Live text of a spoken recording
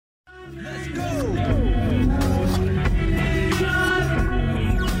Let's go!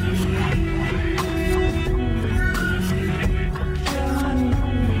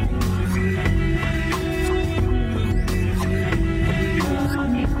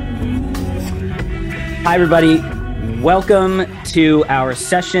 Hi, everybody. Welcome to our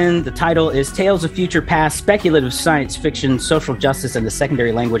session. The title is Tales of Future Past, Speculative Science Fiction, Social Justice, and the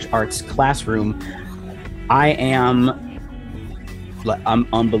Secondary Language Arts Classroom. I'm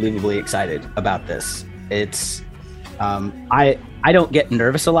unbelievably excited about this. It's I don't get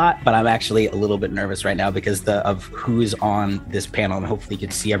nervous a lot, but I'm actually a little bit nervous right now because of who's on this panel, and hopefully you can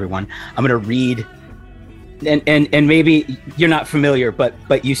see everyone. I'm going to read. And maybe you're not familiar,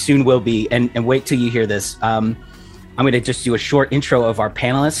 but you soon will be. And wait till you hear this. I'm going to just do a short intro of our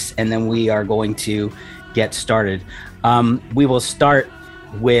panelists, and then we are going to get started. We will start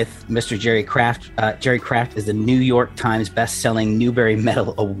with Mr. Jerry Craft. Jerry Craft is the New York Times best-selling Newbery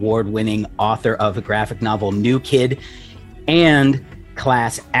Medal award-winning author of the graphic novel New Kid and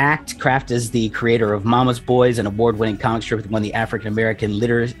Class Act. Craft is the creator of Mama's Boys, an award-winning comic strip that won the African American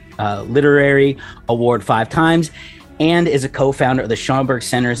Literary Award 5 times, and is a co-founder of the Schomburg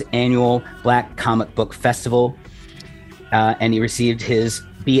Center's annual Black Comic Book Festival. And he received his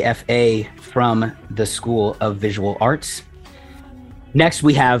BFA from the School of Visual Arts. Next,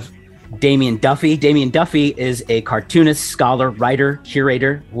 we have Damian Duffy. Damian Duffy is a cartoonist, scholar, writer,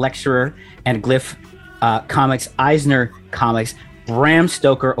 curator, lecturer, and Glyph Comics, Eisner Comics, Bram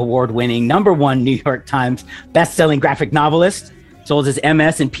Stoker award-winning #1 New York Times best-selling graphic novelist. Holds his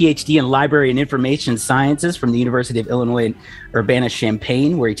MS and PhD in Library and Information Sciences from the University of Illinois at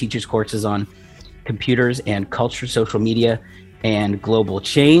Urbana-Champaign, where he teaches courses on computers and culture, social media, and global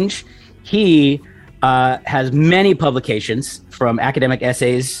change. He has many publications, from academic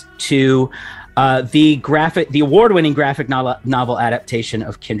essays to the award-winning graphic novel adaptation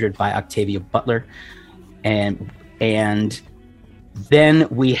of Kindred by Octavia Butler. And then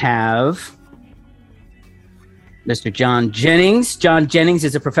we have Mr. John Jennings. John Jennings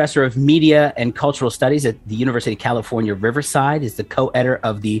is a professor of media and cultural studies at the University of California, Riverside. Is the co-editor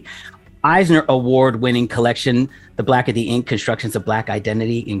of the Eisner Award-winning collection, The Black of the Ink, Constructions of Black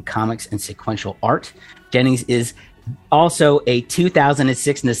Identity in Comics and Sequential Art. Jennings is also a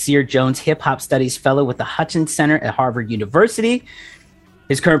 2006 Nasir Jones Hip Hop Studies Fellow with the Hutchins Center at Harvard University.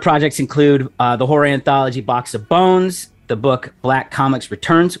 His current projects include the horror anthology Box of Bones, the book Black Comics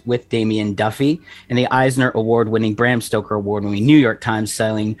Returns with Damian Duffy, and the Eisner Award-winning, Bram Stoker Award-winning, New York Times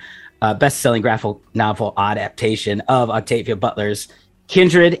best-selling graphic novel adaptation of Octavia Butler's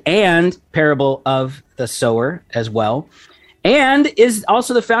Kindred and Parable of the Sower as well, and is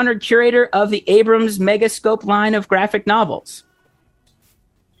also the founder and curator of the Abrams Megascope line of graphic novels.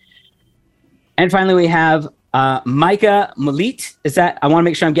 And finally, we have Maika Mulit. I want to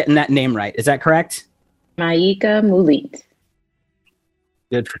make sure I'm getting that name right. Is that correct? Maika Mulit.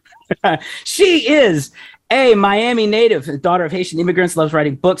 Good. She is a Miami native, daughter of Haitian immigrants, loves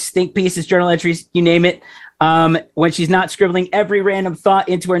writing books, think pieces, journal entries, you name it. When she's not scribbling every random thought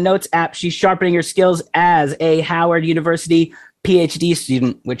into her notes app, she's sharpening her skills as a Howard University PhD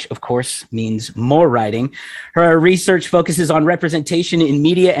student, which of course means more writing. Her research focuses on representation in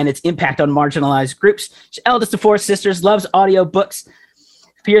media and its impact on marginalized groups. She's eldest of 4 sisters, loves audiobooks,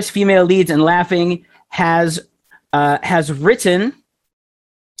 fierce female leads, and laughing. Has written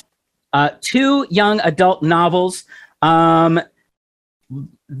 2 young adult novels.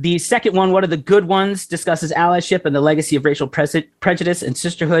 The second one, What Are the Good Ones, discusses allyship and the legacy of racial prejudice and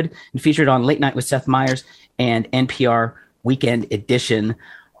sisterhood, and featured on Late Night with Seth Meyers and NPR Weekend Edition.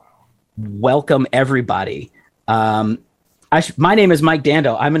 Welcome, everybody. My name is Mike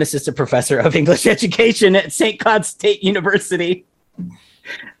Dando. I'm an assistant professor of English education at St. Cloud State University.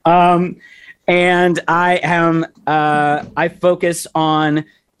 And I focus on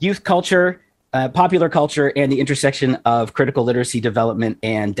youth culture, popular culture, and the intersection of critical literacy development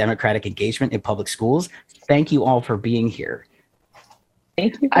and democratic engagement in public schools. Thank you all for being here.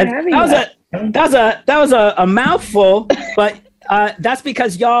 Thank you for having us. That was a mouthful, but that's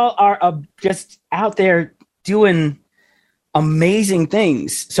because y'all are just out there doing amazing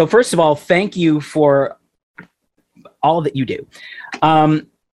things. So first of all, thank you for all that you do.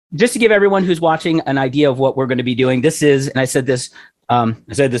 Just to give everyone who's watching an idea of what we're going to be doing, this is, and I said this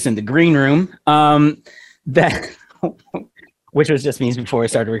in the green room, that which was just me before I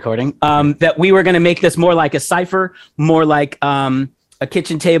started recording, that we were going to make this more like a cipher, more like a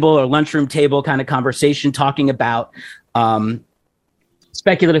kitchen table or lunchroom table kind of conversation, talking about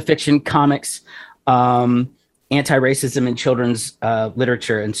speculative fiction, comics, anti-racism in children's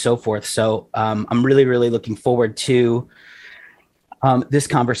literature, and so forth. So I'm really, really looking forward to this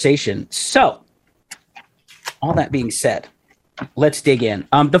conversation. So, all that being said, let's dig in.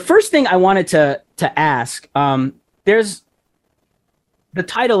 The first thing I wanted to ask, there's the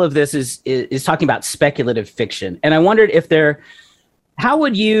title of this is talking about speculative fiction, and I wondered if how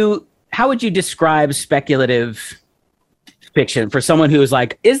would you describe speculative fiction for someone who is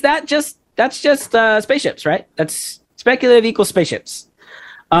like, that's just spaceships, right? That's speculative equals spaceships,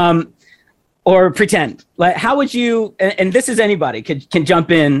 or pretend. Like, how would you? And this is anybody can jump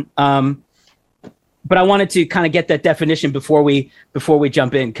in. But I wanted to kind of get that definition before we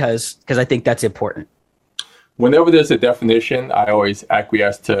jump in because I think that's important. Whenever there's a definition, I always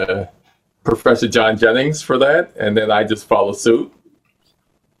acquiesce to Professor John Jennings for that, and then I just follow suit.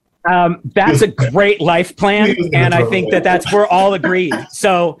 That's a great life plan, and I think we're all agreed.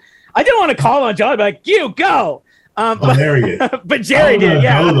 So I didn't want to call on John, but you go. But Jerry did.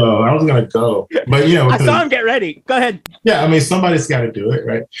 Yeah, I was gonna go, but I saw him get ready. Go ahead. Yeah, I mean, somebody's got to do it,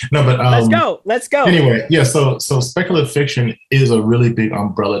 right? No, but let's go. Anyway, yeah. So speculative fiction is a really big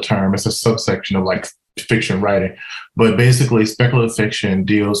umbrella term. It's a subsection of like fiction writing, but basically, speculative fiction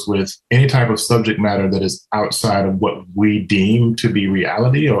deals with any type of subject matter that is outside of what we deem to be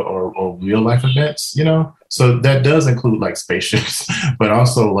reality or real life events. So that does include like spaceships, but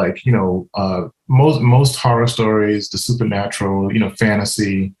also like, most horror stories, the supernatural,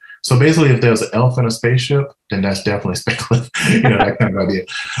 fantasy. So basically, if there's an elf in a spaceship, then that's definitely speculative, that kind of idea.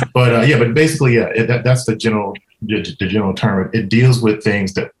 But but basically, that's the general term. It deals with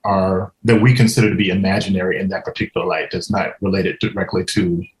things that we consider to be imaginary in that particular light. That's not related directly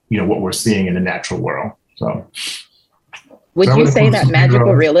to what we're seeing in the natural world. So, would you say that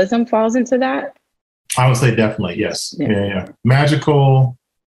magical realism falls into that? I would say definitely, yes. Yeah. Magical,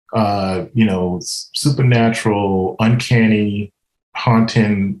 supernatural, uncanny,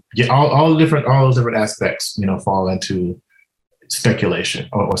 haunting, all those different aspects, fall into speculation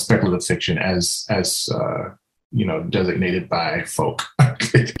or speculative fiction as designated by folk.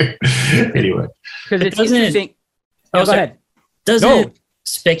 Anyway. Because it's interesting. Go ahead. Doesn't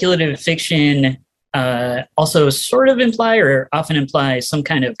speculative fiction also sort of imply or often imply some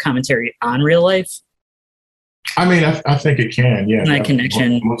kind of commentary on real life? I mean, I think it can, yeah. And that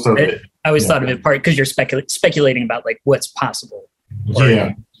connection, most of it. I always thought of it part because you're speculating about like what's possible. Or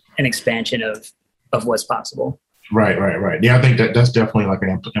an expansion of what's possible. Right. Yeah, I think that's definitely like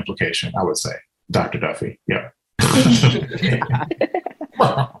an implication, I would say. Dr. Duffy, yeah.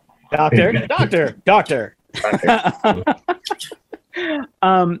 Doctor.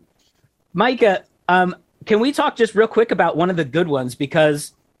 Micah, can we talk just real quick about one of the good ones?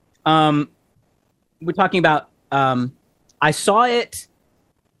 Because we're talking about, I saw it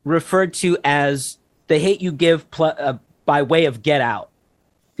referred to as The Hate You Give by way of Get Out,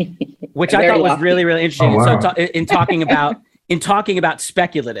 which I thought was really, really interesting. Oh, wow. So in talking about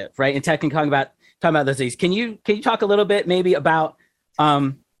speculative, right? And talking about those things. Can you talk a little bit maybe about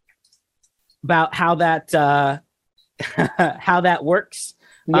how that works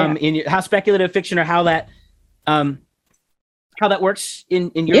in how speculative fiction or how that works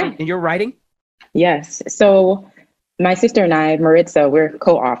in your writing? Yes. So my sister and I, Maritza, we're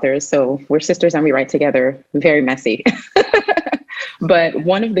co-authors. So we're sisters and we write together. Very messy. But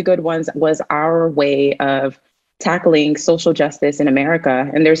one of the good ones was our way of tackling social justice in America.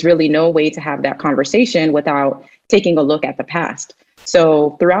 And there's really no way to have that conversation without taking a look at the past.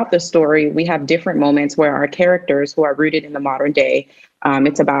 So throughout the story, we have different moments where our characters who are rooted in the modern day,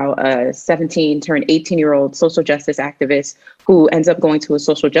 it's about a 17 turned 18-year-old social justice activist who ends up going to a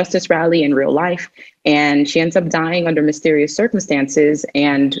social justice rally in real life. And she ends up dying under mysterious circumstances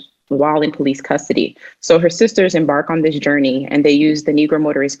and while in police custody. So her sisters embark on this journey and they use the Negro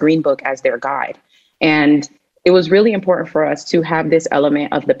Motorist Green Book as their guide. And it was really important for us to have this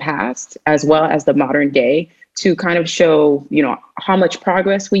element of the past as well as the modern day to kind of show, how much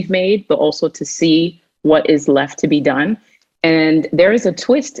progress we've made, but also to see what is left to be done. And there is a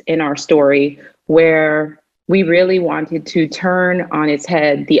twist in our story where we really wanted to turn on its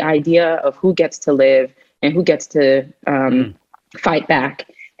head the idea of who gets to live and who gets to fight back.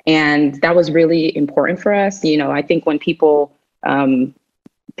 And that was really important for us. I think when people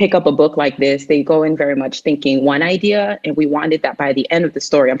pick up a book like this, they go in very much thinking one idea, and we wanted that by the end of the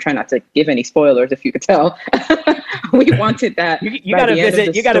story. I'm trying not to give any spoilers, if you could tell. We wanted that. You got to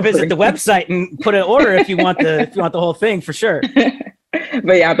visit. You got to visit the website and put an order if you want the whole thing for sure.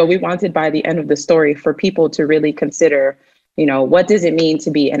 But we wanted by the end of the story for people to really consider, what does it mean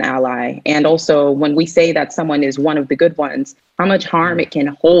to be an ally? And also when we say that someone is one of the good ones, how much harm it can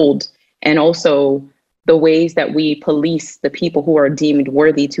hold, and also the ways that we police the people who are deemed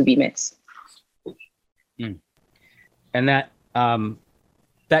worthy to be missed. And that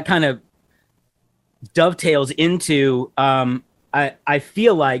that kind of dovetails into I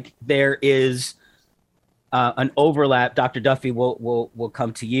feel like there is an overlap. Dr. Duffy, will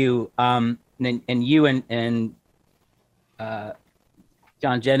come to you, and you and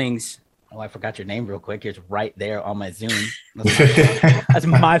John Jennings. Oh, I forgot your name real quick. It's right there on my Zoom. That's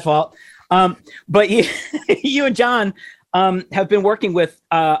my fault. But you and John have been working with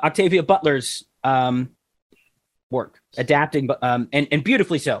Octavia Butler's work, adapting, and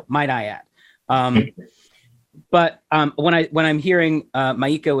beautifully so, might I add. But when I'm hearing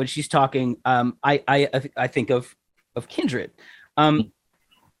Maika when she's talking, I think of Kindred, and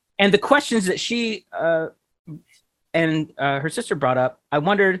the questions that she and her sister brought up. I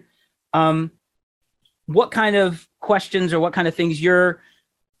wondered what kind of questions or what kind of things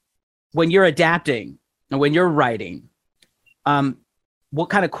when you're adapting and when you're writing, what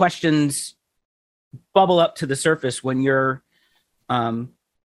kind of questions bubble up to the surface when you're going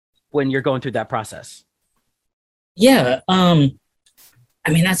through that process? Yeah. I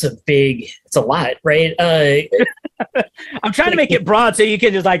mean, it's a lot, right? I'm trying to make it broad so you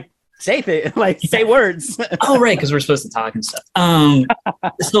can just say words. Oh, right. Cause we're supposed to talk and stuff. So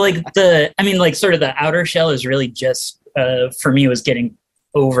sort of the outer shell is really just, for me, was getting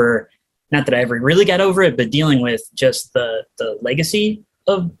over, not that I ever really got over it, but dealing with just the legacy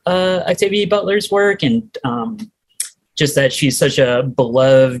of Octavia Butler's work, and just that she's such a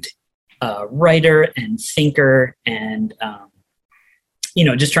beloved writer and thinker, and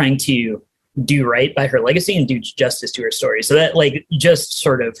just trying to do right by her legacy and do justice to her story. So that just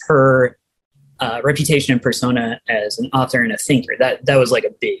sort of her reputation and persona as an author and a thinker, that was a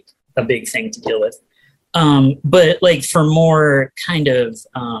big thing to deal with. But for more kind of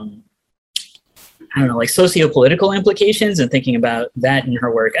socio-political implications and thinking about that in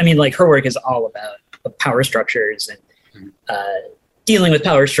her work. I mean, her work is all about power structures and dealing with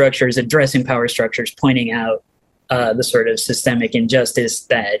power structures, addressing power structures, pointing out the sort of systemic injustice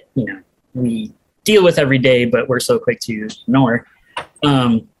that, we deal with every day, but we're so quick to ignore.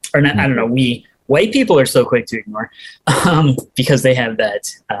 We white people are so quick to ignore because they have that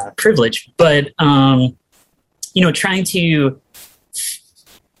privilege. But, trying to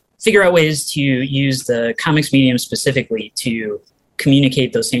figure out ways to use the comics medium specifically to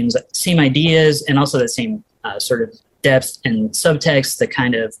communicate those same ideas, and also the same sort of depth and subtext, the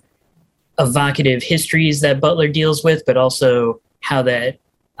kind of evocative histories that Butler deals with, but also how that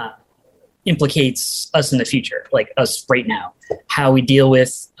implicates us in the future, like us right now, how we deal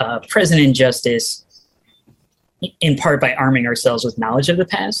with present injustice, in part by arming ourselves with knowledge of the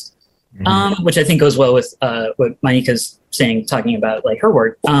past, which I think goes well with what Maika's saying, talking about her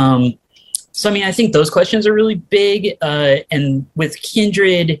work. So, I mean, I think those questions are really big. And with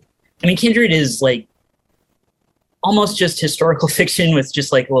Kindred, Kindred is almost just historical fiction with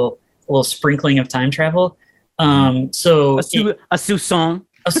just a little sprinkling of time travel. So a Sousson.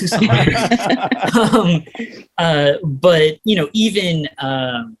 But even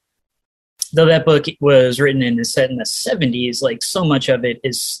though that book was written and is set in the 70s, so much of it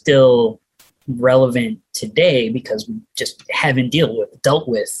is still relevant today because we just haven't dealt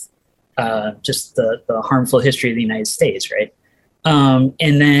with just the harmful history of the United States, right? And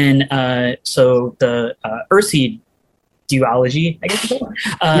then so the Earthseed duology, I guess,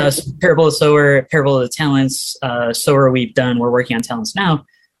 Parable of the Sower, Parable of the Talents, Sower we're working on Talents now,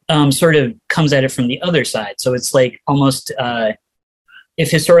 sort of comes at it from the other side. So it's almost if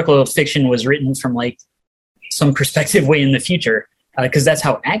historical fiction was written from some perspective way in the future, because that's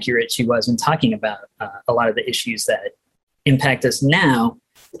how accurate she was in talking about a lot of the issues that impact us now.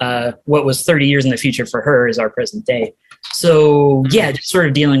 What was 30 years in the future for her is our present day. So yeah, just sort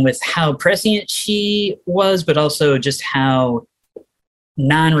of dealing with how prescient she was, but also just how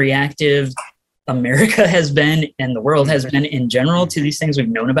non-reactive America has been and the world has been in general to these things we've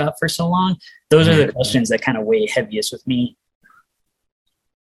known about for so long. Those are the questions that kind of weigh heaviest with me.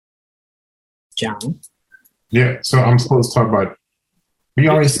 John? Yeah, so I'm supposed to talk about, we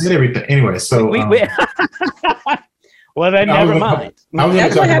already said everything. Anyway, so... Well, then never mind.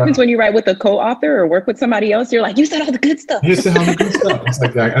 That's what happens when you write with a co-author or work with somebody else. You're you said all the good stuff. You said all the good stuff. It's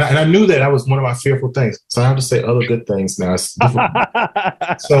like that. And I knew that was one of my fearful things. So I have to say other good things now. So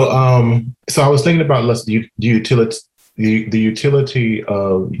I was thinking about the utility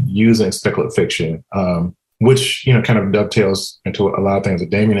of using speculative fiction, which, kind of dovetails into a lot of things that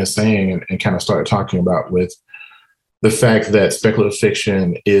Damien is saying and kind of started talking about with the fact that speculative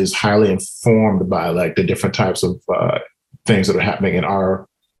fiction is highly informed by the different types of things that are happening in our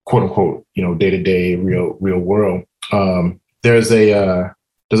quote unquote, day-to-day real world. There's a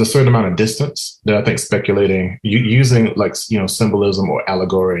there's a certain amount of distance that I think speculating using like, symbolism or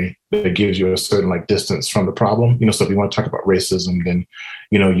allegory that gives you a certain like distance from the problem. So if you want to talk about racism, then,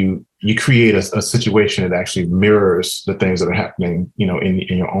 you create a situation that actually mirrors the things that are happening,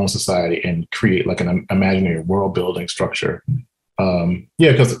 in your own society, and create like an imaginary world building structure.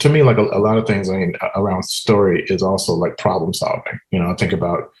 Because to me, like a lot of things around story is also like problem solving. I think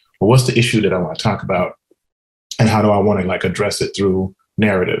about, well, what's the issue that I want to talk about, and how do I want to like address it through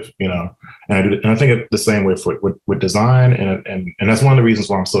narrative, and I think the same way with design, and that's one of the reasons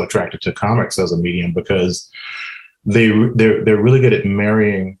why I'm so attracted to comics as a medium, because they're really good at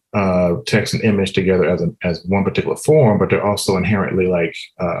marrying text and image together as one particular form, but they're also inherently like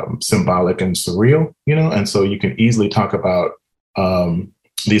symbolic and surreal, and so you can easily talk about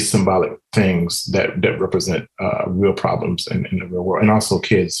these symbolic things that represent real problems in the real world, and also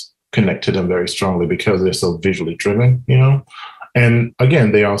kids connect to them very strongly because they're so visually driven, And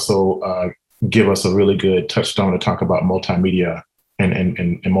again, they also give us a really good touchstone to talk about multimedia and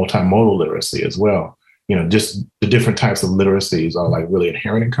multimodal literacy as well. Just the different types of literacies are like really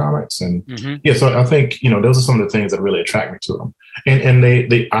inherent in comics. And so I think, those are some of the things that really attract me to them. And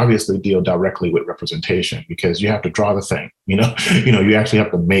they obviously deal directly with representation, because you have to draw the thing, you actually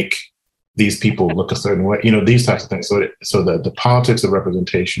have to make these people look a certain way, these types of things. So the politics of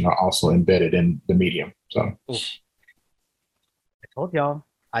representation are also embedded in the medium. So.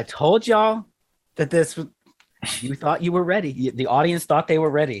 I told y'all that you thought you were ready. The audience thought they were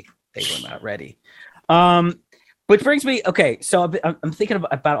ready. They were not ready. Which brings me, okay, so I'm thinking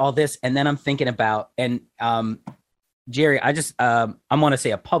about all this, and then I'm thinking about, and Jerry, I want to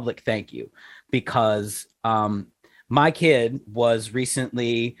say a public thank you, because my kid was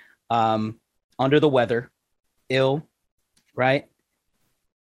recently under the weather, ill, right?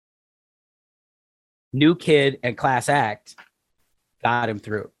 New Kid and Class Act got him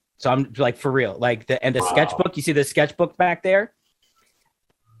through. So I'm like, for real, like the sketchbook, you see the sketchbook back there?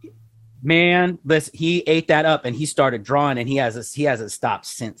 Man, he ate that up, and he started drawing, and he hasn't stopped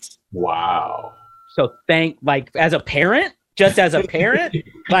since. Wow. So as a parent,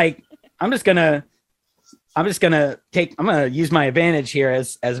 like I'm gonna use my advantage here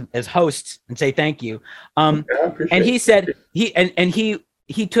as host and say thank you. And he said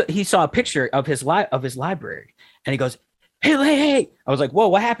he saw a picture of his library, and he goes, Hey. I was like, whoa,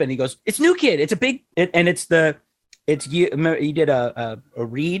 what happened? He goes, it's New Kid. It's a big, you did a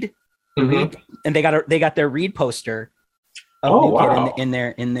read, and they got their read poster of New Kid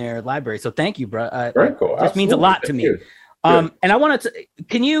in their library. So thank you, bro. Very cool. This means a lot to me. And I wanted to,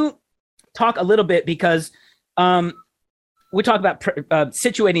 can you talk a little bit, because we talk about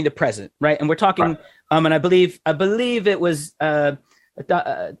situating the present, right? And we're talking, and I believe it was, I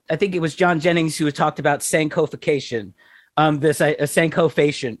think it was John Jennings who talked about Sankofication.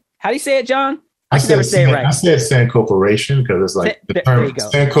 Sankofication. How do you say it, John? I can never say it right. I said Sankofication because it's like the term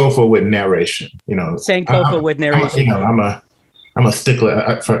Sankofa with narration. Sankofa with narration. I'm a stickler.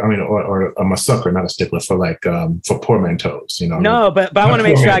 I'm a sucker, not a stickler for like for portmanteaus. No, but I want to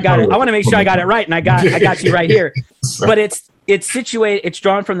make sure I got it. I want to make sure I got it right, and I got you right here. But it's situated. It's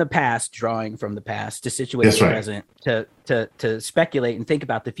drawing from the past to situate the present, to speculate and think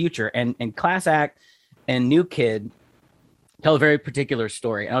about the future. And Class Act and New Kid tell a very particular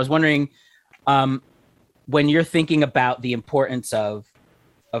story. And I was wondering, when you're thinking about the importance of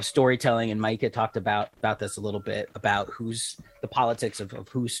storytelling, and Micah talked about this a little bit, about the politics of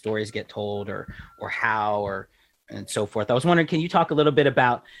whose stories get told or how, and so forth. I was wondering, can you talk a little bit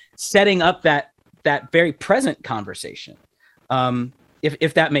about setting up that very present conversation,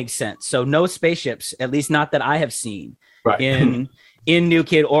 if that makes sense? So no spaceships, at least not that I have seen in New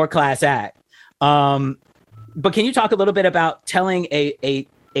Kid or Class Act. But can you talk a little bit about telling a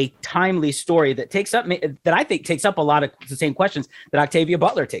timely story that I think takes up a lot of the same questions that Octavia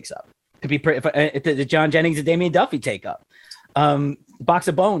Butler takes up? Could be if John Jennings and Damian Duffy take up. Box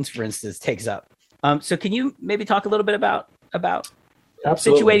of Bones, for instance, takes up. So can you maybe talk a little bit about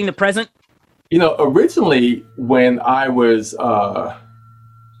situating the present? Originally when I was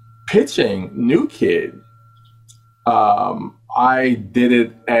pitching New Kid, I did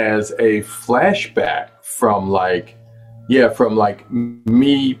it as a flashback from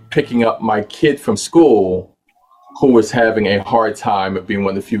me picking up my kid from school who was having a hard time of being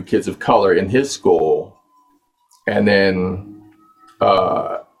one of the few kids of color in his school, and then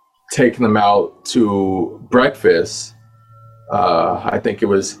taking them out to breakfast. I think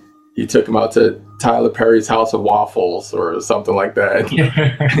he took him out to Tyler Perry's House of Waffles or something like that.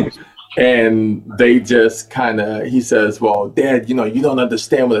 And they just he says, well, Dad, you don't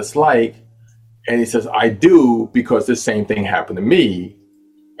understand what it's like. And he says, I do, because the same thing happened to me.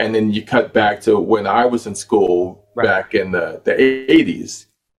 and then you cut back to when I was in school back in the 80s,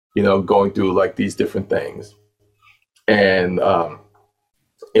 you know, going through like these different things. And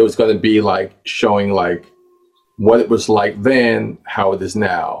it was going to be like showing like what it was like then, how it is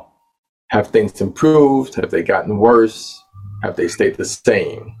now. Have things improved? Have they gotten worse? Have they stayed the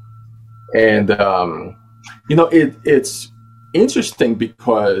same? And, you know, it's interesting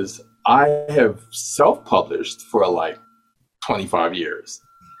because I have self-published for like 25 years.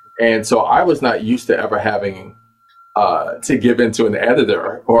 And so I was not used to ever having to give into an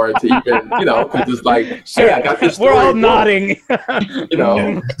editor or to even, you know, because it's like, hey, I got this story. We're all nodding. You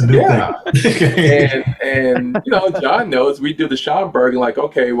know, yeah. and, you know, John knows we do the Schomburg and like,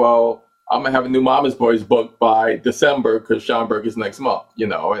 okay, well, I'm going to have a new Mama's Boys book by December because Schomburg is next month, you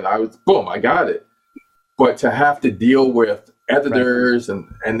know, and I was, boom, I got it. But to have to deal with editors and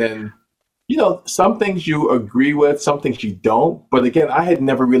then, you know, some things you agree with, some things you don't. But again, I had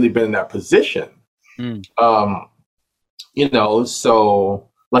never really been in that position. You know, so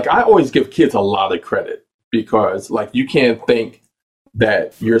like I always give kids a lot of credit because like you can't think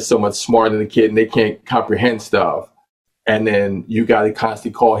that you're so much smarter than a kid and they can't comprehend stuff. And then you got to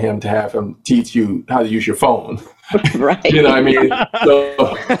constantly call him to have him teach you how to use your phone. Right. You know what I mean? So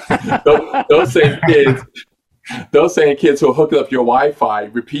those same kids who are hooking up your Wi-Fi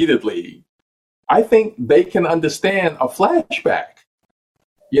repeatedly, I think they can understand a flashback,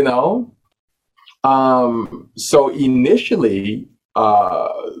 you know? So initially,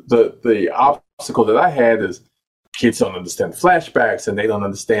 the obstacle that I had is kids don't understand flashbacks and they don't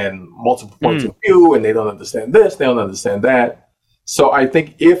understand multiple points of view and they don't understand this, they don't understand that. So I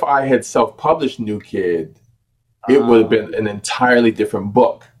think if I had self-published New Kid, it would have been an entirely different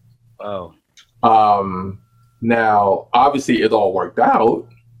book. Oh. Now, obviously it all worked out,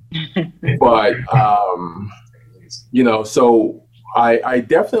 but, you know, so I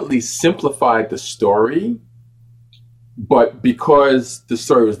definitely simplified the story, but because the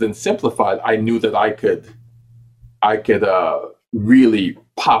story was then simplified, I knew that I could really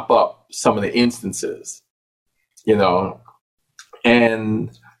pop up some of the instances, you know,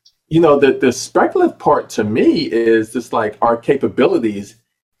 and, you know, the speculative part to me is just like our capabilities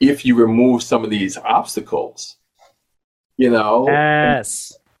if you remove some of these obstacles, you know?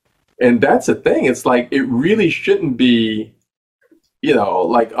 Yes. And that's the thing. It's like, it really shouldn't be, you know,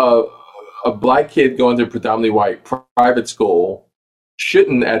 like a Black kid going to a predominantly white private school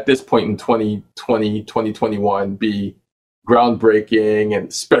shouldn't at this point in 2020, 2021 be groundbreaking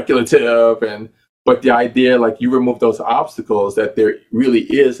and speculative. But the idea, like you remove those obstacles, that there really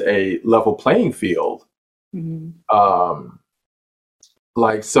is a level playing field.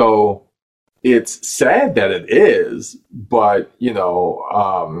 Like, so it's sad that it is, but you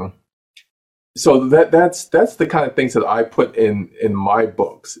know, so that's the kind of things that I put in my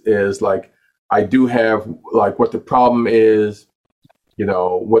books is like, I do have like what the problem is, you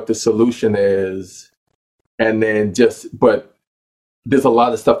know, what the solution is, and then but there's a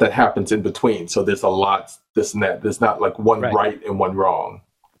lot of stuff that happens in between. So there's a lot, this and that. There's not like one right and one wrong.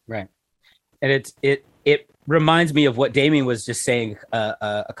 Right. And it reminds me of what Damien was just saying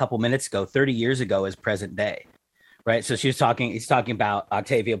a couple minutes ago. 30 years ago is present day, right? So he's talking about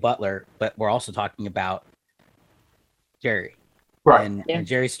Octavia Butler, but we're also talking about Jerry, right? And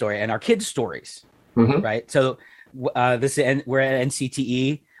Jerry's story and our kids' stories, right? So we're at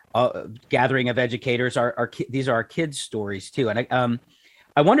NCTE, gathering of educators. These are our kids' stories too. And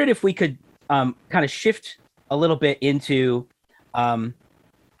I wondered if we could kind of shift a little bit into.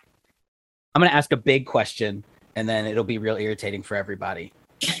 I'm going to ask a big question, and then it'll be real irritating for everybody.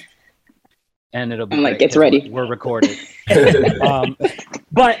 And it'll be like, it's ready. We're recorded.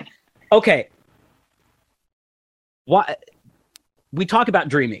 But okay, we talk about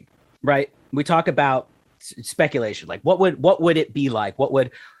dreaming, right? We talk about speculation. Like, what would it be like? What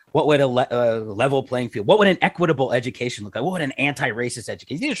would a level playing field? What would an equitable education look like? What would an anti-racist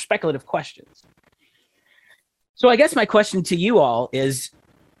education? These are speculative questions. So I guess my question to you all is,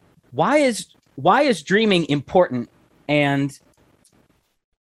 why is dreaming important, and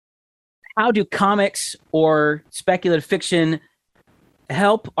how do comics or speculative fiction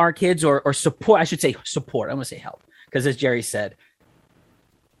help our kids or support? I should say support. I'm going to say help, because as Jerry said,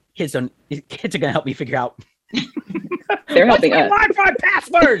 kids are going to help me figure out. They're helping us. Wi-Fi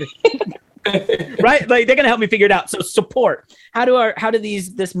password. Right? Like, they're going to help me figure it out. So support. How do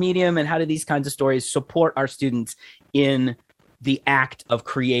this medium and how do these kinds of stories support our students in the act of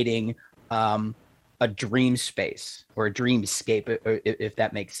creating a dream space or a dreamscape, if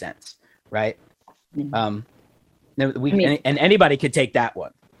that makes sense, right? And anybody could take that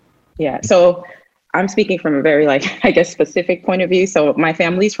one. Yeah. So I'm speaking from a very, like, I guess, specific point of view. So my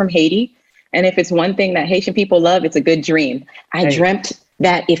family's from Haiti. And if it's one thing that Haitian people love, it's a good dream. I dreamt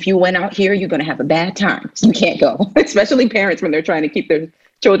that if you went out here, you're going to have a bad time. So you can't go, especially parents when they're trying to keep their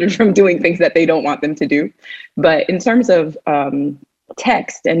children from doing things that they don't want them to do. But in terms of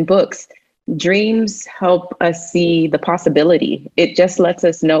text and books, dreams help us see the possibility. It just lets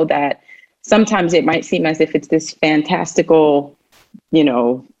us know that sometimes it might seem as if it's this fantastical,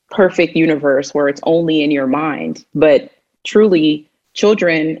 perfect universe where it's only in your mind. But truly,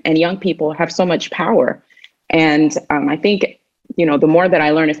 children and young people have so much power. And I think, the more that I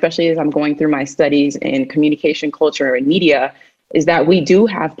learn, especially as I'm going through my studies in communication, culture, and media, is that we do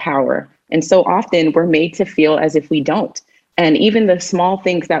have power. And so often we're made to feel as if we don't. And even the small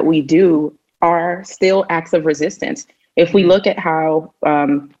things that we do are still acts of resistance. If we look at how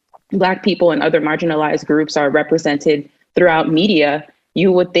Black people and other marginalized groups are represented throughout media,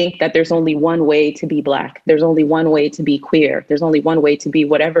 you would think that there's only one way to be Black. There's only one way to be queer. There's only one way to be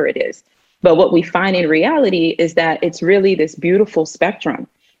whatever it is. But what we find in reality is that it's really this beautiful spectrum.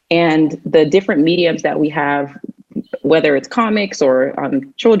 And the different mediums that we have, whether it's comics or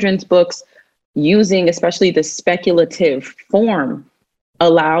children's books, using especially the speculative form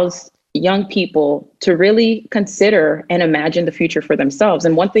allows young people to really consider and imagine the future for themselves.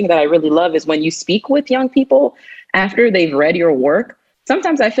 And one thing that I really love is when you speak with young people after they've read your work,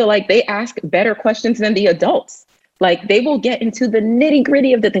 sometimes I feel like they ask better questions than the adults. Like they will get into the nitty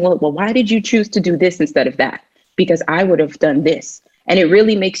gritty of the thing. Well, why did you choose to do this instead of that? Because I would have done this. And it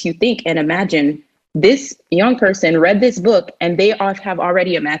really makes you think and imagine. This young person read this book and they have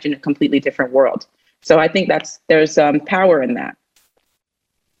already imagined a completely different world. So I think there's power in that.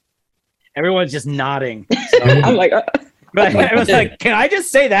 Everyone's just nodding. So. I'm like, but I was like, can I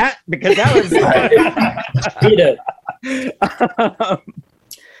just say that? Because that was.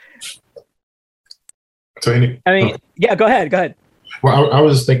 Yeah, go ahead. Well, I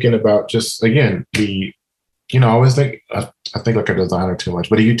was thinking about just, again, I always think, I think like a designer too much,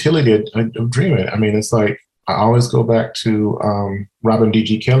 but a utility of dreaming. I mean, it's like, I always go back to Robin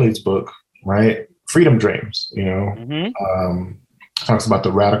D.G. Kelly's book, right? Freedom Dreams, talks about the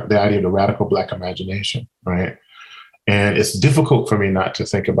idea of the radical Black imagination, right? And it's difficult for me not to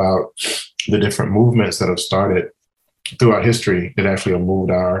think about the different movements that have started throughout history that actually have moved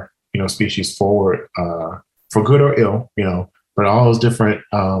our, species forward for good or ill, but all those different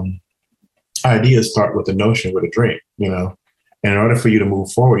ideas start with a notion, with a dream, and in order for you to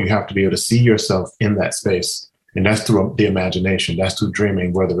move forward, you have to be able to see yourself in that space. And that's through the imagination, that's through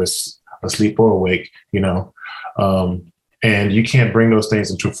dreaming, whether it's asleep or awake, and you can't bring those things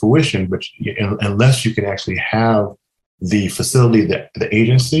into fruition, but unless you can actually have the facility, the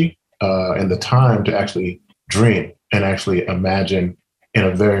agency, and the time to actually dream and actually imagine in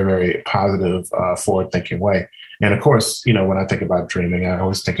a very, very positive, forward-thinking way. And of course, when I think about dreaming, I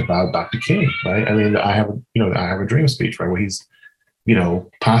always think about Dr. King, right? I mean, I have a dream speech, right, where he's,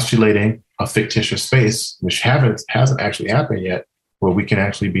 postulating a fictitious space, which hasn't actually happened yet, where we can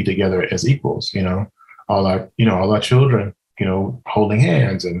actually be together as equals, all our children, holding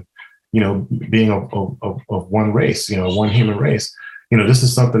hands and, being of one race, one human race. This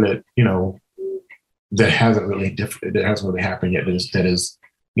is something that, that hasn't really happened yet. That is,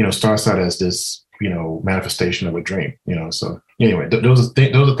 starts out as this, manifestation of a dream, So anyway, those are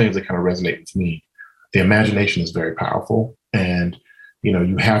things that kind of resonate with me. The imagination is very powerful, and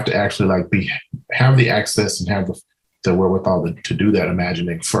you have to actually have the access and have the wherewithal to do that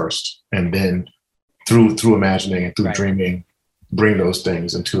imagining first, and then through imagining and through dreaming, bring those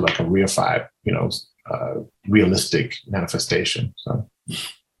things into like a reified, realistic manifestation. So.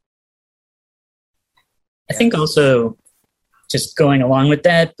 I think also just going along with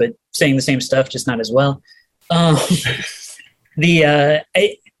that, but saying the same stuff, just not as well. I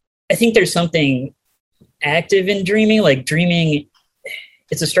think there's something active in dreaming. Like dreaming,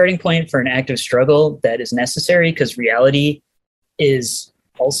 it's a starting point for an active struggle that is necessary because reality is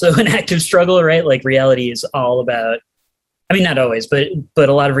also an active struggle, right? Like reality is all about, I mean, not always, but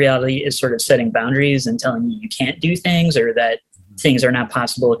a lot of reality is sort of setting boundaries and telling you can't do things or that things are not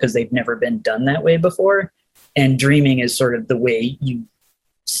possible because they've never been done that way before. And dreaming is sort of the way you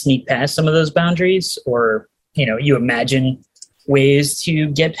sneak past some of those boundaries, or, you imagine ways to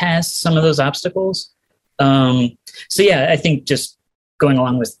get past some of those obstacles. So yeah, I think just going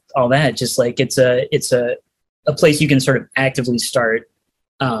along with all that, just like it's a place you can sort of actively start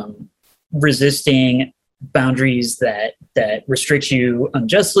resisting boundaries that restrict you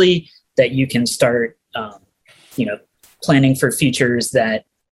unjustly, that you can start, planning for futures that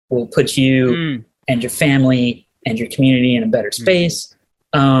will put you and your family and your community in a better space.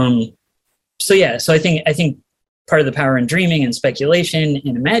 So yeah, so I think part of the power in dreaming and speculation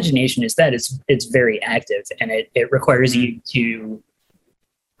and imagination is that it's very active, and it requires you to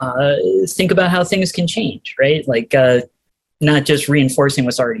think about how things can change, right? Like not just reinforcing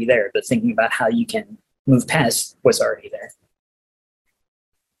what's already there, but thinking about how you can move past what's already there.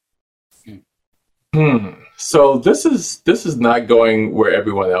 So this is not going where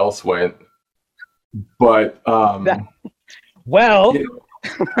everyone else went, but well,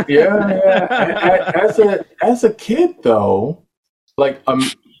 yeah. As a kid though, like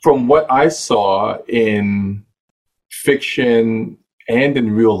from what I saw in fiction and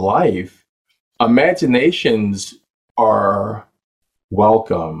in real life, imaginations are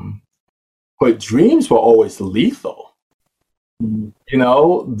welcome, but dreams were always lethal. You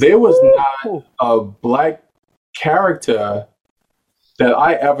know, there was not a Black character that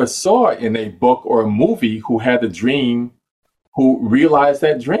I ever saw in a book or a movie who had a dream, who realized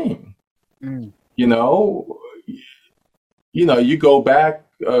that dream. You know, you go back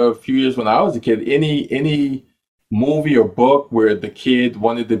a few years when I was a kid, any movie or book where the kid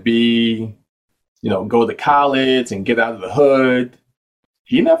wanted to be, go to college and get out of the hood,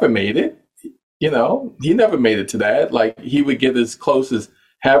 he never made it. He never made it to that. Like, he would get as close as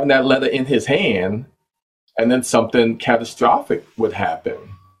having that letter in his hand, and then something catastrophic would happen.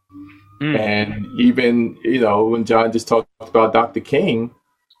 And even, when John just talked about Dr. King,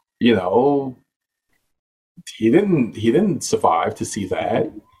 he didn't survive to see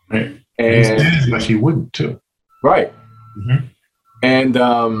that. Right. And but he wouldn't too. Right. And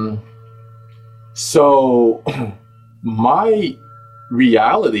so my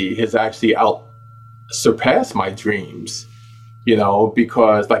reality has actually surpassed my dreams,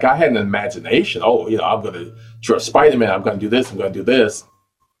 because like I had an imagination. I'm going to draw Spider-Man. I'm going to do this. I'm going to do this.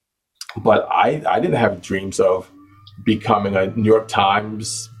 But I didn't have dreams of becoming a New York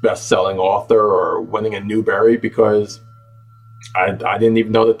Times best-selling author or winning a Newbery, because I didn't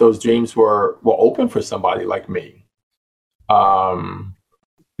even know that those dreams were open for somebody like me.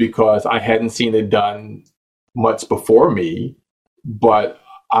 Because I hadn't seen it done much before me, but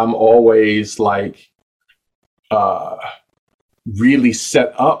I'm always like really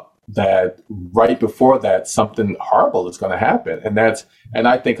set up that right before that something horrible is going to happen. And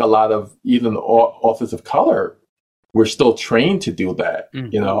I think a lot of even authors of color, we're still trained to do that.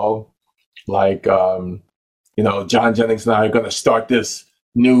 Like John Jennings and I are going to start this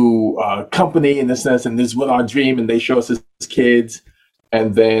new company and this and this is what our dream, and they show us as kids,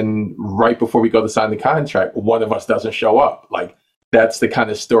 and then right before we go to sign the contract, one of us doesn't show up. Like, that's the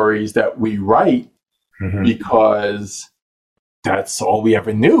kind of stories that we write because that's all we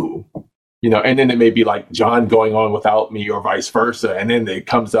ever knew, and then it may be like John going on without me or vice versa. And then it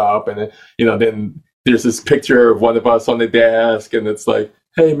comes up and then, then there's this picture of one of us on the desk and it's like,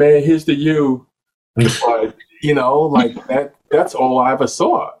 hey man, here's the you. But, like that's all I ever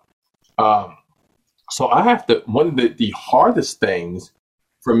saw. So I have to, one of the hardest things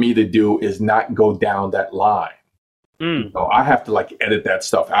for me to do is not go down that line. I have to like edit that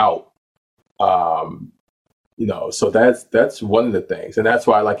stuff out. So that's one of the things. And that's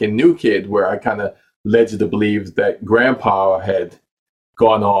why, like in New Kid, where I kind of led you to believe that grandpa had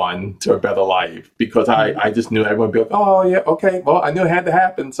gone on to a better life, because I just knew everyone would be like, oh yeah, okay, well, I knew it had to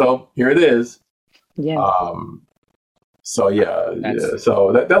happen, so here it is. Yeah. So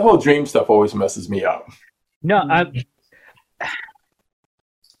that whole dream stuff always messes me up. No,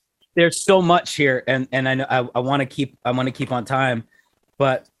 there's so much here, and I know I want to keep on time,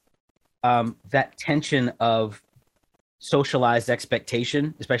 but that tension of socialized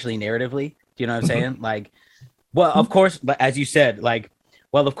expectation, especially narratively, do you know what I'm saying? Like, well, of course, but as you said, like,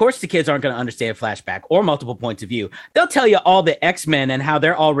 well, of course the kids aren't going to understand flashback or multiple points of view. They'll tell you all the X-Men and how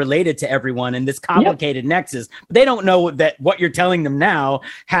they're all related to everyone in this complicated nexus. But they don't know that what you're telling them now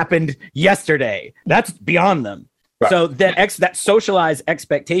happened yesterday. That's beyond them. Right. So that socialized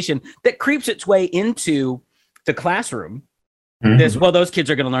expectation that creeps its way into the classroom. Those kids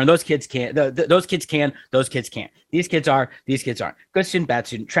are going to learn. Those kids can't. Those kids can. Those kids can't. These kids are. These kids aren't. Good student, bad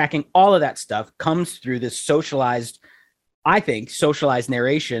student. Tracking all of that stuff comes through this socialized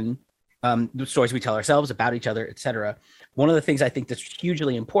narration, the stories we tell ourselves about each other, etc. One of the things I think that's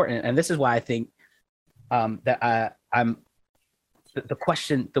hugely important, and this is why I think that I'm the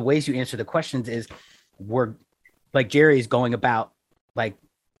question, the ways you answer the questions is we're like Jerry's going about like,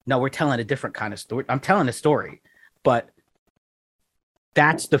 no, we're telling a different kind of story. I'm telling a story, but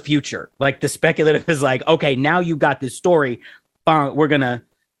that's the future. Like the speculative is like, okay, now you got this story. You're gonna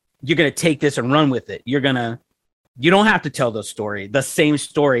take this and run with it. You don't have to tell the same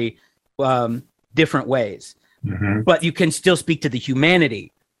story, different ways, but you can still speak to the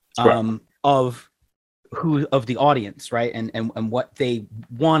humanity of the audience, right? And what they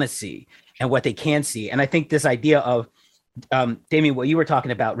want to see and what they can see. And I think this idea of Damien, what you were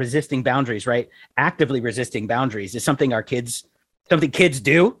talking about, resisting boundaries, right? Actively resisting boundaries is something kids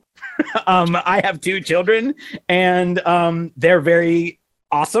do. I have 2 children, and they're very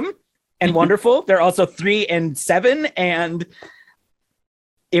awesome and wonderful. They're also 3 and 7. And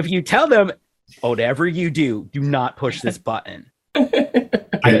if you tell them, whatever you do not push this button,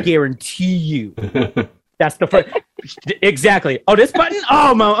 I guarantee you that's the first. Exactly. Oh, this button.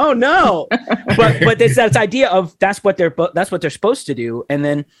 Oh no. But there's that idea of that's what they're supposed to do. And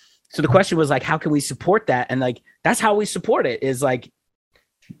then, so the question was like, how can we support that? And like, that's how we support it, is like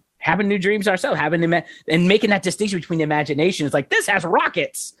having new dreams ourselves, and making that distinction between the imagination. It's like, this has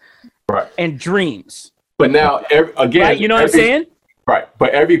rockets, right, and dreams. But now, again, right? You know what I'm saying? Right.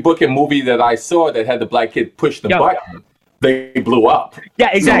 But every book and movie that I saw that had the black kid push the button, they blew up. Yeah,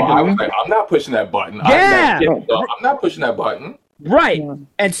 exactly. So I was like, I'm not pushing that button. Yeah. I'm not pushing that button. Right. Yeah.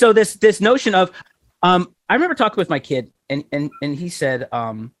 And so this notion of, I remember talking with my kid, and he said,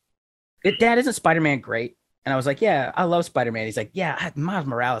 Dad, isn't Spider-Man great? And I was like, yeah, I love Spider-Man. He's like, yeah, Miles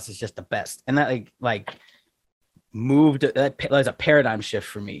Morales is just the best. And that like moved, that was a paradigm shift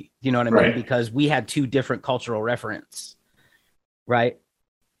for me. You know what I mean? Right. Because we had 2 different cultural reference, right?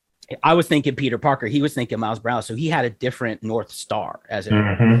 I was thinking Peter Parker. He was thinking Miles Morales. So he had a different North Star, as it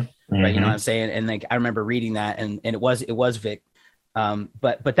were, right? You know what I'm saying? And like, I remember reading that, and it was Vic.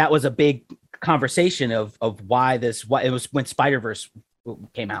 But that was a big conversation of why it was when Spider-Verse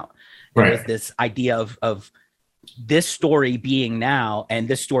came out. Right. It was this idea of this story being now, and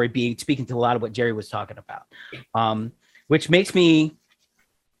this story being speaking to a lot of what Jerry was talking about. Which brings me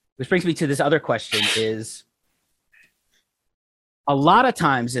to this other question is, a lot of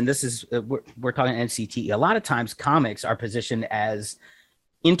times, and this is, we're talking NCTE, a lot of times comics are positioned as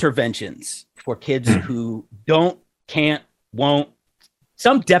interventions for kids who can't, won't,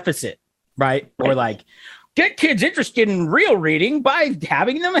 some deficit, right? Or like, get kids interested in real reading by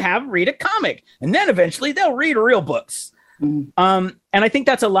having them read a comic, and then eventually they'll read real books. And I think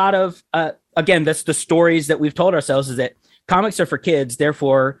that's a lot of, again, that's the stories that we've told ourselves, is that comics are for kids,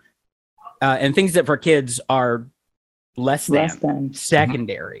 therefore, and things that for kids are less than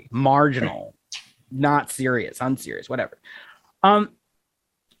secondary, marginal, not serious, unserious, whatever. And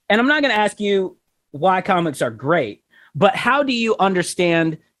I'm not going to ask you why comics are great, but how do you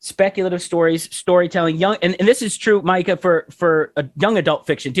understand speculative storytelling, young, and this is true, Micah, for a young adult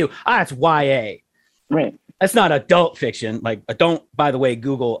fiction too. That's YA. Right. That's not adult fiction. Like, don't, by the way,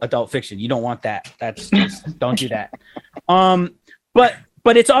 Google adult fiction. You don't want that. That's just, don't do that.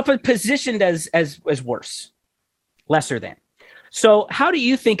 But it's often positioned as worse, lesser than. So how do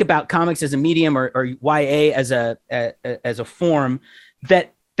you think about comics as a medium, or YA as a form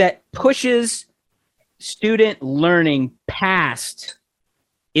that pushes student learning past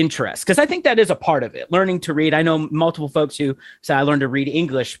interest? Because I think that is a part of it, learning to read. I know multiple folks who say, I learned to read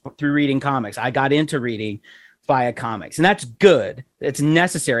English through reading comics. I got into reading via comics, and that's good. It's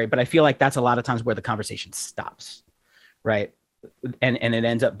necessary, but I feel like that's a lot of times where the conversation stops, right? And it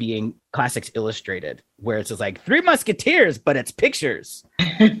ends up being Classics Illustrated, where it's just like Three Musketeers, but it's pictures.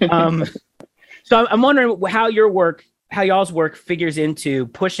 So I'm wondering how y'all's work figures into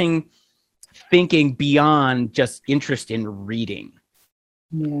pushing thinking beyond just interest in reading.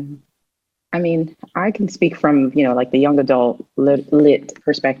 Yeah. I mean, I can speak from, like the young adult lit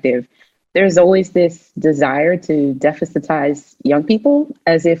perspective. There's always this desire to deficitize young people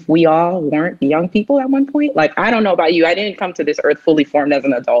as if we all weren't young people at one point. Like, I don't know about you. I didn't come to this earth fully formed as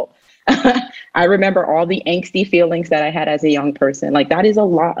an adult. I remember all the angsty feelings that I had as a young person. Like, that is a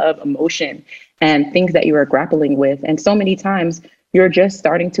lot of emotion and things that you are grappling with. And so many times you're just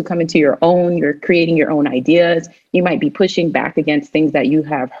starting to come into your own, you're creating your own ideas. You might be pushing back against things that you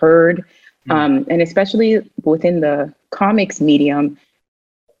have heard. And especially within the comics medium,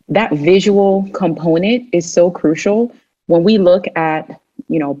 that visual component is so crucial. When we look at,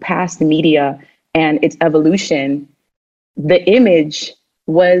 past media and its evolution, the image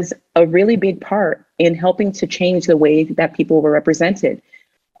was a really big part in helping to change the way that people were represented.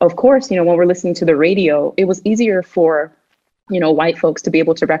 Of course, when we're listening to the radio, it was easier for white folks to be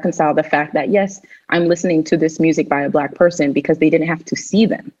able to reconcile the fact that, yes, I'm listening to this music by a Black person, because they didn't have to see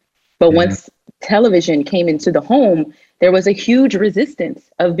them. But once television came into the home, there was a huge resistance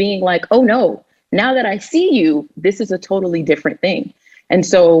of being like, oh no, now that I see you, this is a totally different thing. And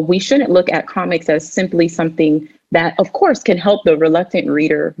so we shouldn't look at comics as simply something that, of course, can help the reluctant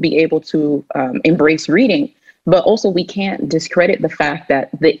reader be able to embrace reading. But also, we can't discredit the fact that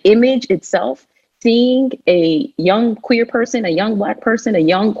the image itself seeing a young queer person, a young Black person, a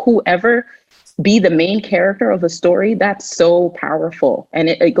young whoever be the main character of a story, that's so powerful. And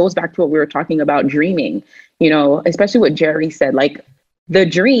it goes back to what we were talking about dreaming, you know, especially what Jerry said, like the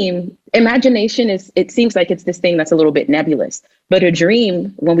dream, imagination it seems like it's this thing that's a little bit nebulous, but a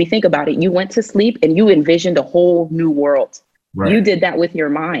dream, when we think about it, you went to sleep and you envisioned a whole new world. Right. You did that with your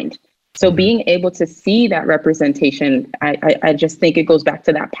mind. So being able to see that representation, I just think it goes back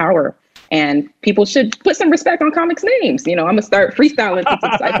to that power. And people should put some respect on comics names. You know, I'm gonna start freestyling to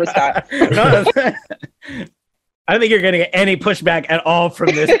some Cypher style. I don't think you're going to get any pushback at all from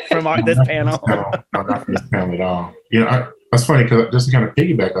this this panel. No, not from this panel at all. You know, that's funny because just to kind of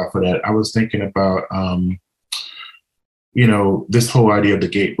piggyback off of that, I was thinking about, you know, this whole idea of the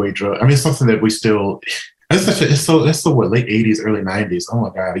gateway drug. I mean, it's something that we still. It's so what, late 80s, early 90s. Oh my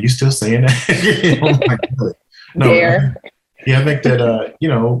God, are you still saying that? Oh my God. No. Yeah, I think that, you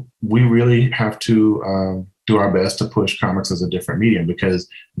know, we really have to do our best to push comics as a different medium, because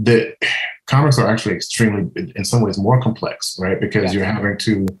the comics are actually extremely, in some ways, more complex, right? Because you're having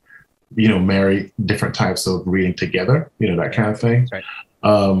to, you know, marry different types of reading together, you know, that kind of thing. Right.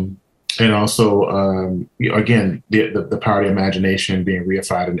 And also, you know, again, the power of the imagination being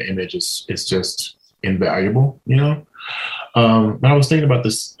reified in the image is just invaluable, you know? But I was thinking about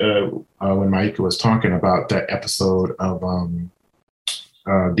this when Maika was talking about that episode of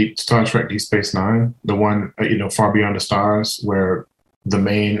Star Trek Deep Space Nine, the one, you know, Far Beyond the Stars, where the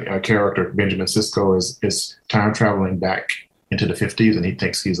main character, Benjamin Sisko, is time traveling back into the 50s, and he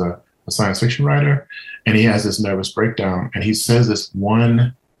thinks he's a science fiction writer, and he has this nervous breakdown, and he says this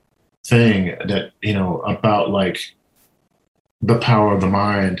one thing that, you know, about like the power of the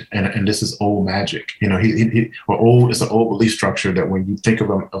mind, and this is old magic. You know, it's an old belief structure that when you think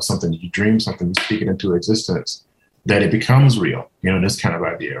of something, you dream something, you speak it into existence, that it becomes real. You know, this kind of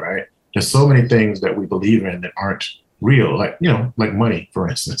idea, right? There's so many things that we believe in that aren't real, like, you know, like money, for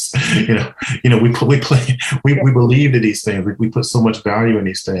instance. you know, we believe in these things. We put so much value in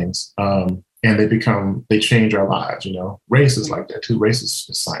these things, and they change our lives. You know, race is like that too. Race is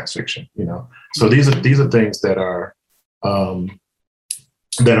science fiction. You know, so these are things that are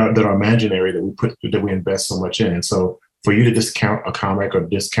imaginary, that we invest so much in. And so for you to discount a comic or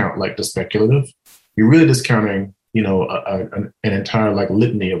discount like the speculative, you're really discounting, you know, an entire like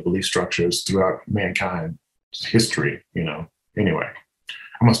litany of belief structures throughout mankind's history, you know. Anyway,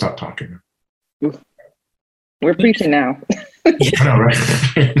 I'm gonna stop talking. We're preaching now. I know, right?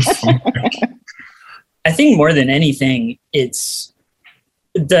 I think more than anything, it's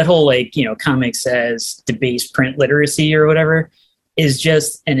that whole, like, you know, comics as debased print literacy or whatever is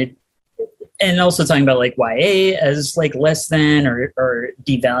just, and also talking about like YA as like less than or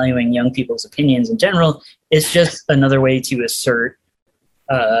devaluing young people's opinions in general. It's just another way to assert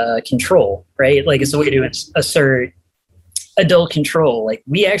control, right? Like, it's a way to assert adult control. Like,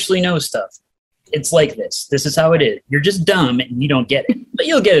 we actually know stuff. It's like this. This is how it is. You're just dumb and you don't get it, but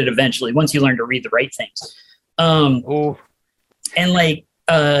you'll get it eventually once you learn to read the right things. And like,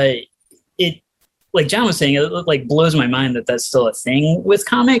 it, like John was saying, it like blows my mind that that's still a thing with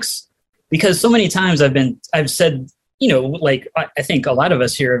comics, because so many times I've said, you know, like, I think a lot of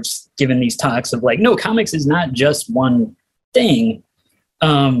us here have given these talks of like, no, comics is not just one thing.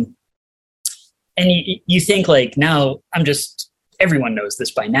 And you think like, now everyone knows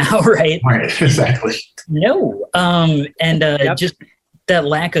this by now, right? Right, exactly. No. Just that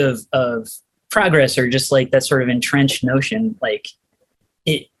lack of progress, or just like that sort of entrenched notion, like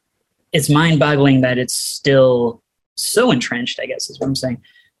it's mind-boggling that it's still so entrenched, I guess is what I'm saying.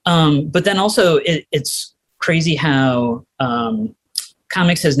 But then also it's crazy how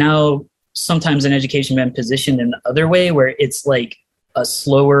comics has now sometimes in education been positioned in the other way, where it's like a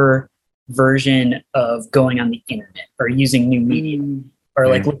slower version of going on the internet or using new media or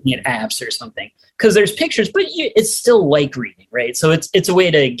like looking at apps or something. Because there's pictures, but it's still like reading, right? So it's a way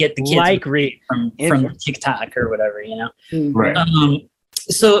to get the kids like read from TikTok or whatever, you know? Right.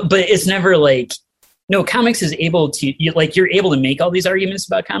 So, but it's never like, no, comics is able to, you're able to make all these arguments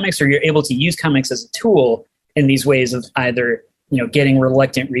about comics, or you're able to use comics as a tool in these ways of either, you know, getting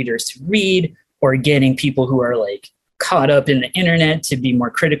reluctant readers to read, or getting people who are like caught up in the internet to be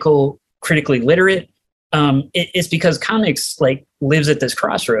more critically literate. It's because comics like lives at this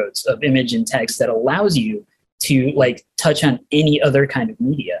crossroads of image and text that allows you to like touch on any other kind of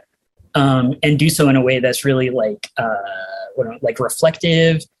media, and do so in a way that's really like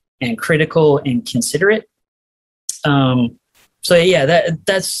reflective and critical and considerate. So yeah,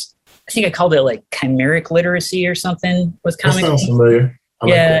 that's, I think I called it like chimeric literacy or something with comics. That sounds familiar.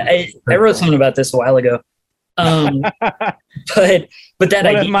 I wrote something about this a while ago. But that One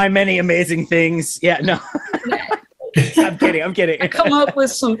idea, of my many amazing things. Yeah, no. I'm kidding. I come up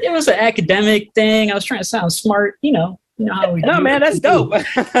with some. It was an academic thing. I was trying to sound smart. You know how we. No, do man, it. that's dope.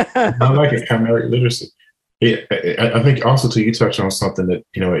 I like it, chimeric literacy. Yeah, I think also too, you touched on something that,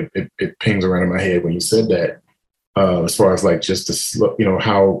 you know, it pings around in my head when you said that, as far as like just the, you know,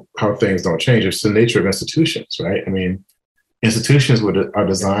 how things don't change. It's the nature of institutions, right? I mean, institutions are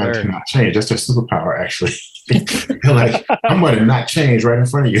designed to not change. That's their superpower, actually. They're like, I'm going to not change right in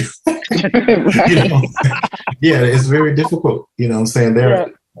front of you. You know? Yeah, it's very difficult. You know what I'm saying?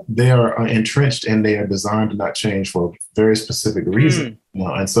 They are entrenched and they are designed to not change for a very specific reason. You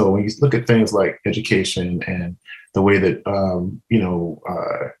know? And so when you look at things like education and the way that, you know,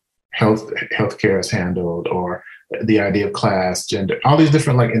 healthcare is handled, or the idea of class, gender, all these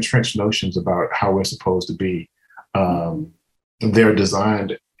different like entrenched notions about how we're supposed to be, they're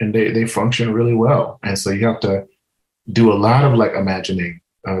designed and they function really well. And so you have to do a lot of like imagining,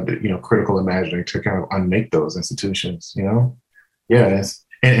 you know, critical imagining to kind of unmake those institutions, you know? Yeah.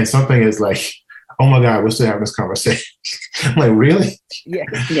 And something is like, oh my God, we're still having this conversation. I'm like, really?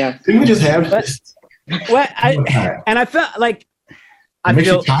 Yeah. Didn't we just have this? Well, I felt like I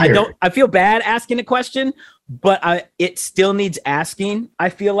feel bad asking a question, but it still needs asking, I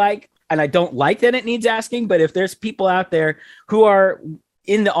feel like. And I don't like that it needs asking, but if there's people out there who are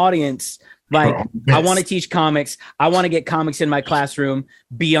in the audience, like, I want to teach comics, I want to get comics in my classroom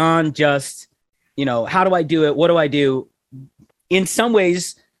beyond just, you know, how do I do it? What do I do? In some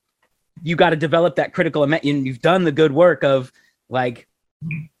ways, you got to develop that critical, and you've done the good work of like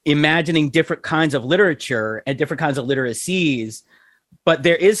imagining different kinds of literature and different kinds of literacies. But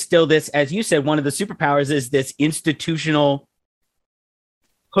there is still this, as you said, one of the superpowers is this institutional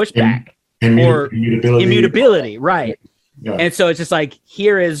pushback or immutability, right? Yeah. And so it's just like,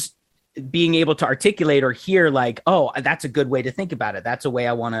 here is being able to articulate or hear like, oh, that's a good way to think about it. That's a way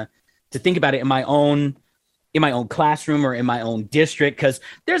I want to think about it in my own classroom or in my own district. Because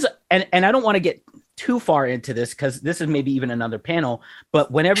there's and I don't want to get too far into this because this is maybe even another panel.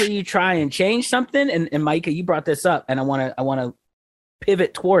 But whenever you try and change something, and Micah, you brought this up, and I want to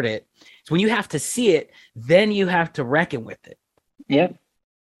pivot toward it. So when you have to see it, then you have to reckon with it. Yep.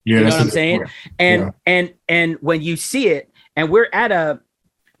 Yeah, you know what I'm saying? And when you see it, and we're at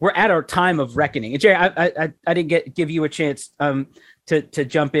our time of reckoning. And Jerry, I didn't give you a chance to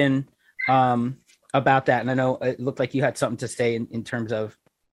jump in about that, and I know it looked like you had something to say in terms of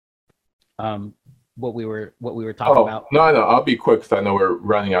what we were talking about. No, I'll be quick because I know we're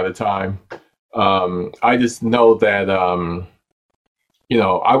running out of time. I just know that you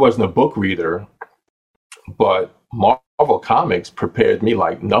know, I wasn't a book reader, but Marvel Comics prepared me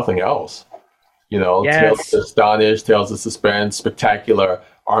like nothing else. You know, yes. Tales of Astonish, Tales of Suspense, Spectacular,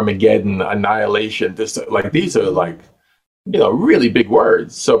 Armageddon, Annihilation. These are like, you know, really big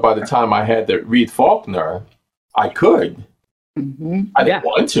words. So by the time I had to read Faulkner, I could. Mm-hmm. I didn't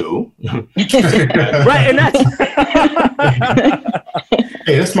want to. Right, and that's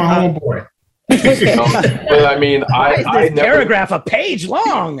hey, that's my homeboy. But I mean, I never, paragraph a page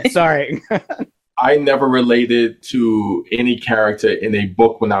long. Sorry. I never related to any character in a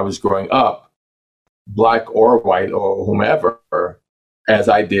book when I was growing up, black or white or whomever, as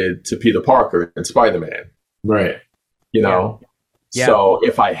I did to Peter Parker and Spider-Man. Right. You know? Yeah. So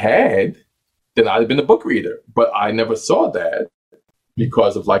if I had, then I'd have been a book reader. But I never saw that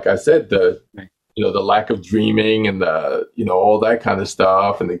because of, like I said, the lack of dreaming and the, you know, all that kind of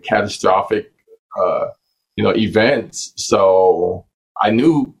stuff and the catastrophic, events. So I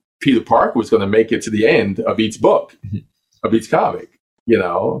knew Peter Parker was going to make it to the end of each book, of each comic, you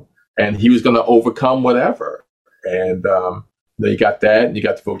know, and he was going to overcome whatever. And then you got that, and you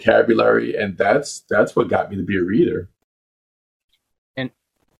got the vocabulary, and that's what got me to be a reader.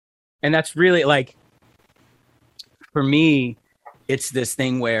 And that's really, like, for me, it's this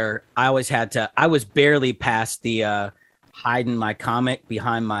thing where I was barely past the hiding my comic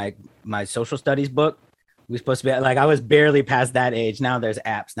behind my social studies book. We were supposed to be like, I was barely past that age. Now there's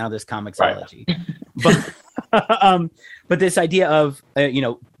apps. Now there's Comixology. Right. But this idea of,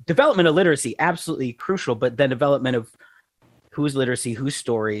 development of literacy, absolutely crucial, but then development of whose literacy, whose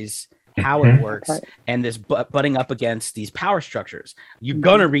stories, how it works, and this butting up against these power structures.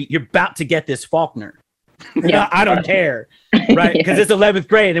 You're about to get this Faulkner. Yeah, I don't care, right? Because it's 11th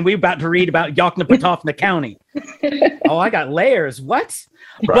grade and we're about to read about Yoknapatawpna County. Oh, I got layers. What?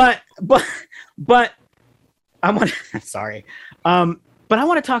 Right. But I want to, sorry. But I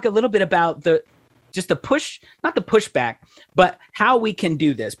want to talk a little bit about not the pushback, but how we can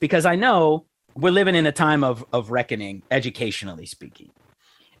do this, because I know we're living in a time of reckoning, educationally speaking.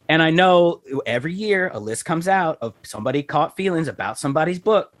 And I know every year a list comes out of somebody caught feelings about somebody's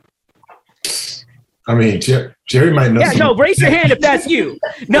book. I mean, Jerry might know. Yeah, no, raise your hand if that's you.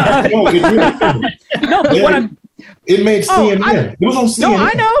 No, no, but what I'm. It made CNN. It was on CNN. No,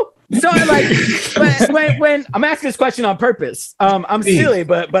 I know. So like, when I'm asking this question on purpose, I'm silly,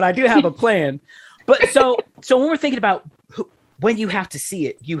 but I do have a plan. But so when we're thinking about when you have to see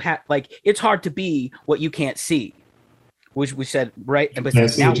it, you have like it's hard to be what you can't see, which we said right. But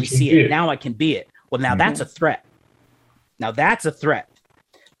now we see it. Now I can be it. Well, now that's a threat. Now that's a threat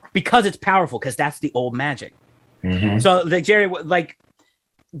because it's powerful. Because that's the old magic. Mm-hmm. So, like Jerry, like,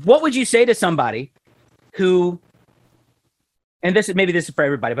 what would you say to somebody who? And this is for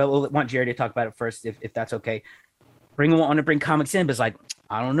everybody, but we'll want Jerry to talk about it first, if that's okay. Want to bring comics in, but it's like,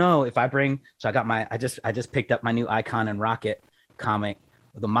 I don't know if I bring. So I just picked up my new Icon and Rocket comic.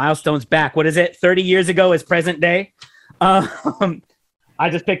 The milestone's back. What is it? 30 years ago is present day. I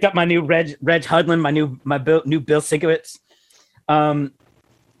just picked up my new Reg Hudlin, my new Bill Sienkiewicz.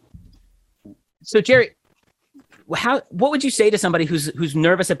 So Jerry, what would you say to somebody who's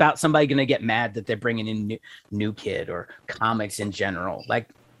nervous about somebody going to get mad that they're bringing in new kid or comics in general? Like,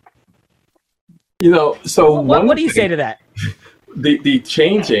 so what do you say to that? The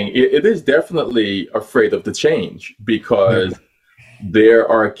changing, it is definitely afraid of the change because there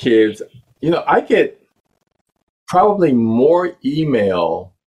are kids, I get probably more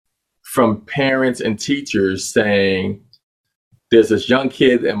email from parents and teachers saying there's this young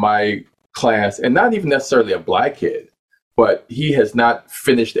kid in my class, and not even necessarily a Black kid, but he has not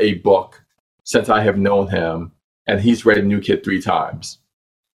finished a book since I have known him, and he's read New Kid 3 times.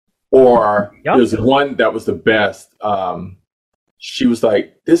 Or there's one that was the best. She was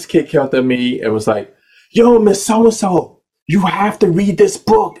like, this kid came up to me and was like, yo, Miss So-and-so, you have to read this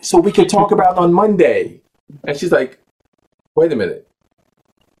book so we can talk about it on Monday. And she's like, wait a minute.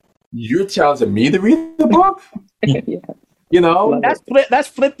 You're challenging me to read the book? That's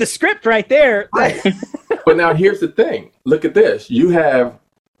flip the script right there. But now here's the thing. Look at this. You have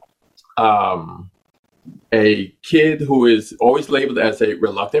a kid who is always labeled as a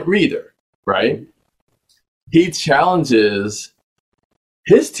reluctant reader, right? He challenges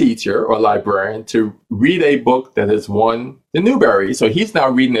his teacher or librarian to read a book that has won the Newbery. So he's now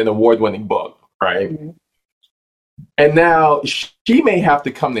reading an award-winning book, right? Mm-hmm. And now she may have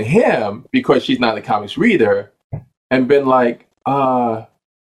to come to him because she's not a comics reader and been like, wait a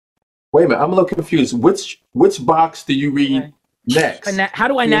minute, I'm a little confused. Which box do you read next? How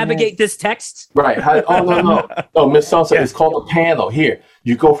do I navigate this text? Right. No, Miss So-and-so, it's called a panel. Here,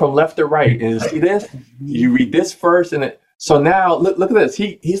 you go from left to right, and you see this? You read this first, and so now look at this.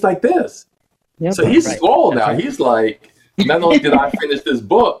 He's like this. Yep. So he's slow now. Right. He's like, not only did I finish this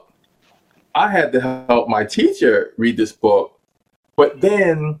book, I had to help my teacher read this book. But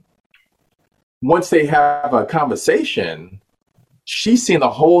then once they have a conversation, she's seeing a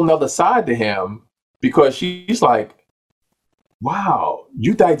whole nother side to him because she's like, wow,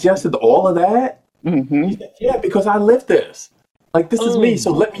 you digested all of that? Mm-hmm. Like, yeah, because I lived this. Like, this is me.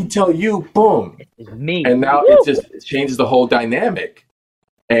 So let me tell you, boom. It's me. And now it changes the whole dynamic.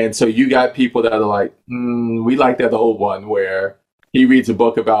 And so you got people that are like, we like that old one where he reads a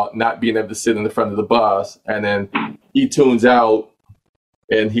book about not being able to sit in the front of the bus. And then he tunes out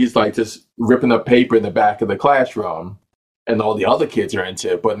and he's like just ripping up paper in the back of the classroom. And all the other kids are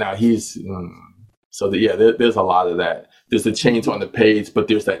into it. But now he's... there's a lot of that. There's the change on the page, but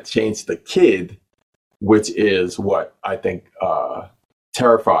there's that change to the kid, which is what I think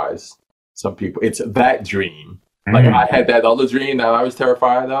terrifies some people. It's that dream. Mm-hmm. Like I had that other dream that I was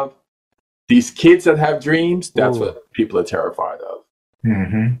terrified of. These kids that have dreams, that's what people are terrified of.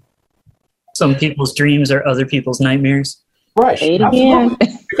 Mm-hmm. Some people's dreams are other people's nightmares. Right. Absolutely.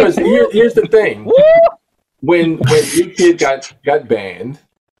 Because here's the thing. When New Kid got banned,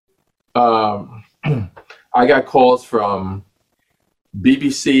 I got calls from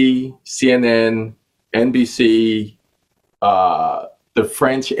BBC, CNN, NBC, the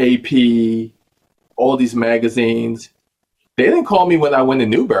French AP, all these magazines. They didn't call me when I went to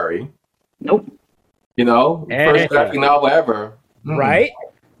Newbery. Nope. First graphic novel ever. Right?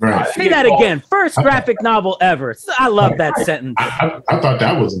 Say that again. First graphic novel ever. I love that sentence. I thought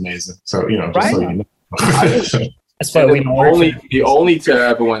that was amazing. So, just so you know. That's why the only to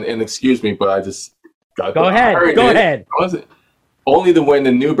everyone, and excuse me, but I just got Go ahead. Only to win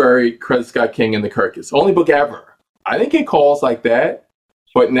the Newbery, Coretta Scott King, and the Kirkus. Only book ever. I didn't get calls like that,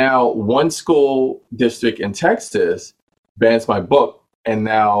 but now one school district in Texas bans my book, and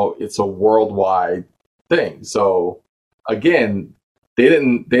now it's a worldwide thing. So again, they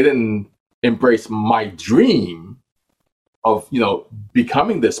didn't embrace my dream. of,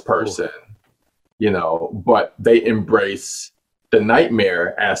 becoming this person, but they embrace the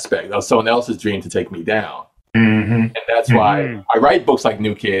nightmare aspect of someone else's dream to take me down. Mm-hmm. And that's why I write books like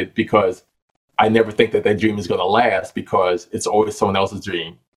New Kid, because I never think that dream is going to last, because it's always someone else's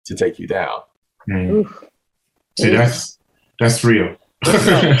dream to take you down. Mm. See, that's real.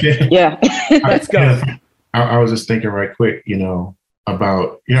 Yeah. Let's go. I was just thinking right quick,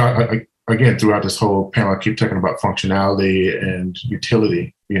 about, I, again, throughout this whole panel, I keep talking about functionality and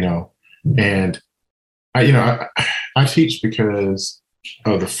utility, and I teach because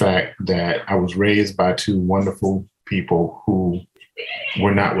of the fact that I was raised by two wonderful people who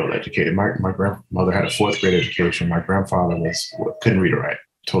were not well educated. My grandmother had a 4th grade education. My grandfather couldn't read or write,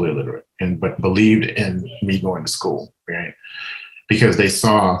 totally illiterate, but believed in me going to school, right? Because they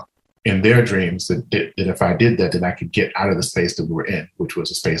saw in their dreams that if I did that, then I could get out of the space that we were in, which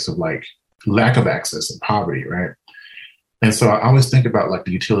was a space of like lack of access and poverty, right? And so I always think about like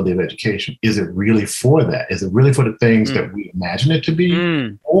the utility of education. Is it really for that? Is it really for the things that we imagine it to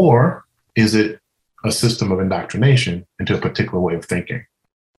be? Or is it a system of indoctrination into a particular way of thinking?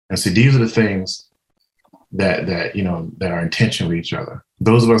 And see, these are the things that are in tension with each other.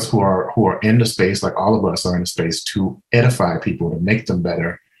 Those of us who are in the space, like all of us are in the space to edify people, to make them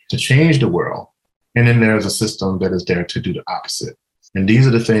better, to change the world. And then there's a system that is there to do the opposite. And these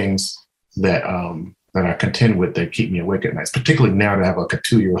are the things that I contend with that keep me awake at nights, particularly now that I have like a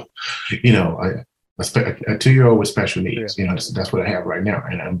 2-year-old, a 2-year-old with special needs. That's what I have right now,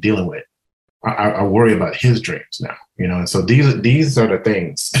 and I'm dealing with it. I worry about his dreams now, and so these are the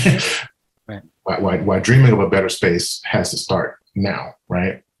things. Right. Why dreaming of a better space has to start now,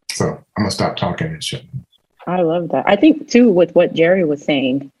 right? So I'm gonna stop talking and shit. I love that. I think too, with what Jerry was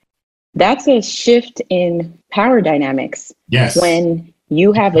saying, that's a shift in power dynamics. Yes. When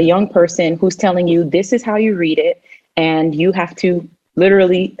you have a young person who's telling you this is how you read it, and you have to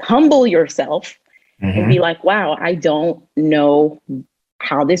literally humble yourself and be like, wow, I don't know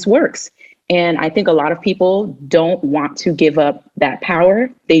how this works. And I think a lot of people don't want to give up that power.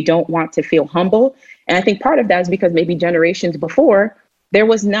 They don't want to feel humble. And I think part of that is because maybe generations before, there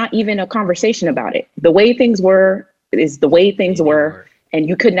was not even a conversation about it. The way things were is the way things were, and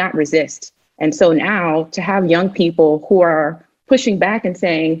you could not resist. And so now to have young people who are pushing back and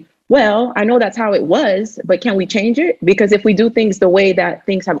saying, well, I know that's how it was, but can we change it? Because if we do things the way that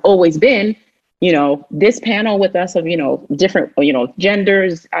things have always been, this panel with us of, different,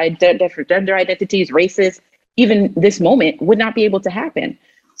 genders, different gender identities, races, even this moment would not be able to happen.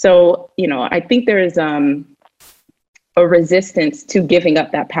 So, I think there is a resistance to giving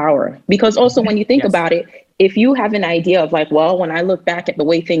up that power, because also when you think about it, if you have an idea of like, well, when I look back at the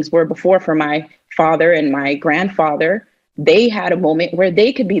way things were before for my father and my grandfather, they had a moment where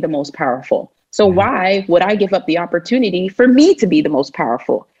they could be the most powerful. So why would I give up the opportunity for me to be the most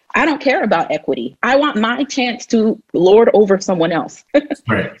powerful? I don't care about equity. I want my chance to lord over someone else.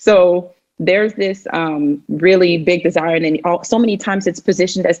 Right. So there's this really big desire, and so many times it's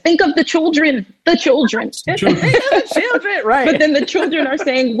positioned as, think of the children. Children, right. But then the children are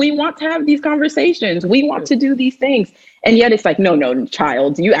saying, we want to have these conversations. We want to do these things. And yet it's like, no,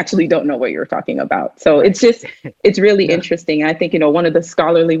 child, you actually don't know what you're talking about. So it's really interesting. I think, one of the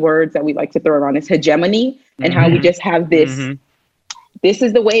scholarly words that we like to throw around is hegemony, and how we just have this, this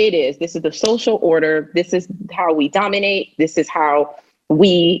is the way it is. This is the social order. This is how we dominate. This is how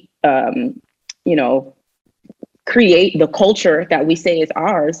we, create the culture that we say is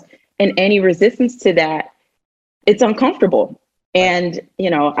ours. And any resistance to that, it's uncomfortable. And,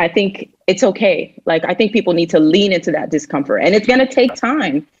 I think it's okay. Like, I think people need to lean into that discomfort, and it's going to take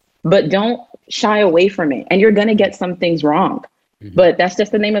time, but don't shy away from it. And you're going to get some things wrong, but that's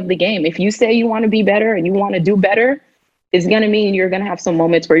just the name of the game. If you say you want to be better and you want to do better, it's going to mean you're going to have some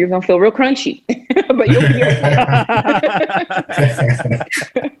moments where you're going to feel real crunchy, but you'll be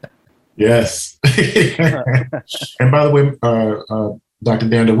okay. Yes. And by the way, Dr.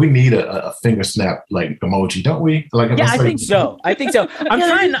 Danda, we need a finger snap like emoji, don't we? Like, yeah, I think so. I'm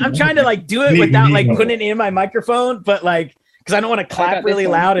trying to like do it without like putting it in my microphone, but like, because I don't want to clap really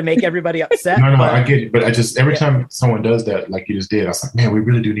loud and make everybody upset. No, I get it. But I just, every time someone does that, like you just did, I was like, man, we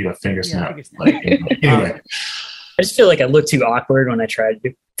really do need a finger snap. Like, anyway. I just feel like I look too awkward when I try to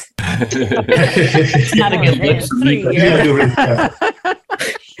do. It's not a good look for me.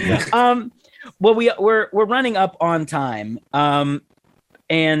 Well, we're running up on time,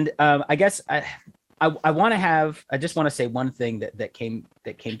 and I guess I want to have. I just want to say one thing that came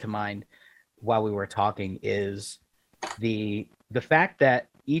to mind while we were talking is the fact that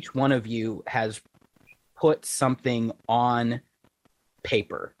each one of you has put something on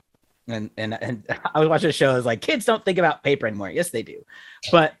paper. and I was watching a show. It's like kids don't think about paper anymore. Yes, they do,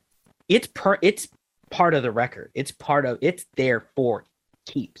 but it's part of the record. It's there for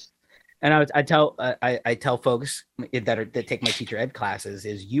keeps. And I tell folks that take my teacher ed classes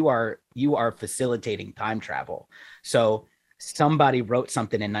is you are facilitating time travel. So somebody wrote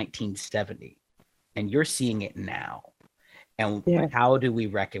something in 1970, and you're seeing it now. And how do we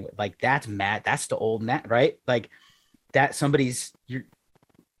reckon with like that's mad? That's the old net, right? Like that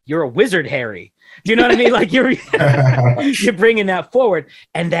you're a wizard, Harry. Do you know what I mean? Like you're bringing that forward,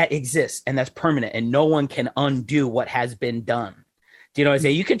 and that exists, and that's permanent, and no one can undo what has been done. Do you know what I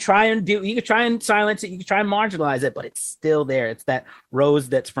say? You can try and silence it, you can try and marginalize it, but it's still there. It's that rose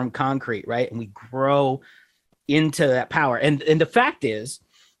that's from concrete, right? And we grow into that power. And the fact is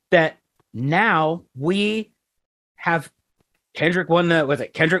that now we have Kendrick won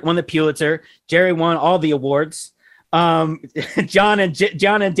the Pulitzer, Jerry won all the awards. John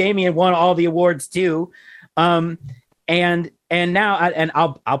and Damien won all the awards too. And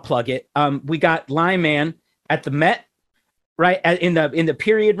now I'll plug it. We got Lion Man at the Met, right, in the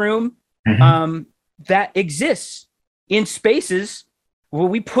period room. That exists in spaces where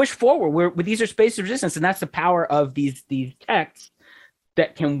we push forward, where these are spaces of resistance, and that's the power of these texts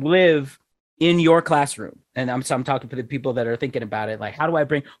that can live in your classroom. And I'm talking to the people that are thinking about it, like,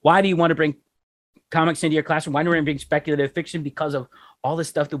 why do you want to bring comics into your classroom? Why do you want to bring speculative fiction? Because of all the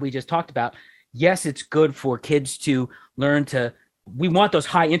stuff that we just talked about. Yes, it's good for kids to learn we want those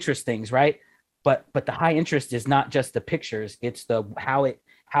high interest things, right? But the high interest is not just the pictures; it's how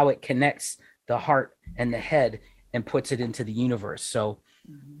it connects the heart and the head and puts it into the universe. So,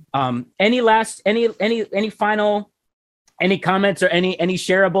 any final comments or any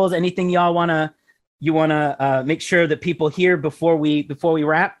shareables? Anything y'all wanna make sure that people hear before we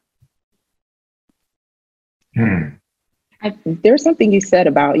wrap? There's something you said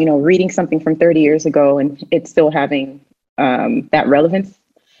about reading something from 30 years ago and it's still having that relevance.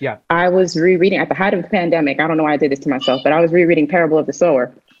 Yeah. I was rereading at the height of the pandemic. I don't know why I did this to myself, but I was rereading Parable of the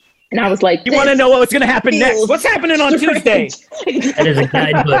Sower. And I was like, you want to know what was going to happen next? What's happening on Tuesday? That is a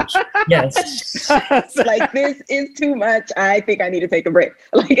guidebook. Yes. Like, this is too much. I think I need to take a break.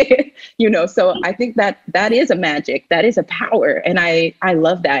 So I think that is a magic. That is a power. And I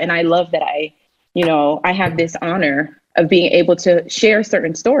love that. And I love that I have this honor of being able to share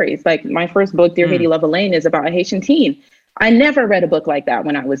certain stories. Like my first book, Dear Haiti, Love Elaine, is about a Haitian teen. I never read a book like that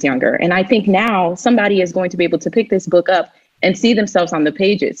when I was younger. And I think now somebody is going to be able to pick this book up and see themselves on the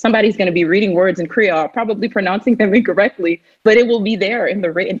pages. Somebody's going to be reading words in Creole, probably pronouncing them incorrectly, but it will be there in the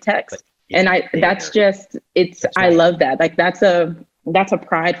written text. And I love that. Like that's a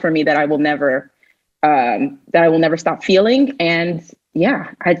pride for me that I will never stop feeling. And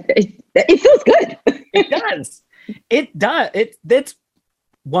yeah, it feels good. It does. It does. It's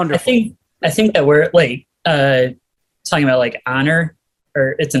wonderful. I think that we're like talking about like honor,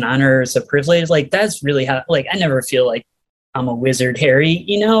 or it's an honor, it's a privilege. Like that's really how. Like I never feel like I'm a wizard, Harry.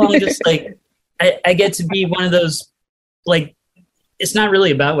 I'm just like I get to be one of those. Like it's not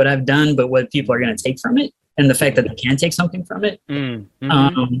really about what I've done, but what people are going to take from it, and the fact that they can take something from it.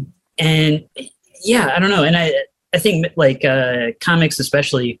 Mm-hmm. And yeah, I don't know. And I think like comics,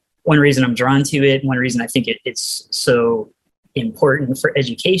 especially, one reason I'm drawn to it, one reason I think it's so important for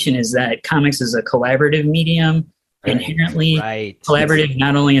education is that comics is a collaborative medium, inherently collaborative,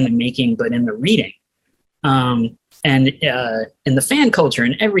 not only in the making, but in the reading, and in the fan culture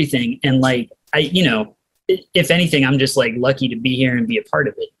and everything. And like, if anything, I'm just like lucky to be here and be a part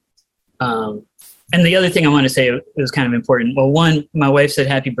of it. And the other thing I want to say, it was kind of important. Well, one, my wife said,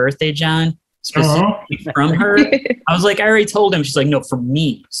 "Happy birthday, John." Specifically from her. I was like, I already told him. She's like, no, from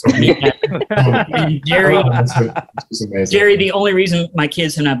me. So me. And Jerry, the only reason my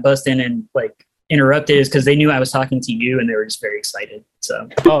kids have not busted in and like interrupted is because they knew I was talking to you and they were just very excited. So,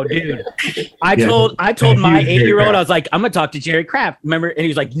 oh, dude, I told my 8-year-old, I was like, I'm gonna talk to Jerry Craft. Remember? And he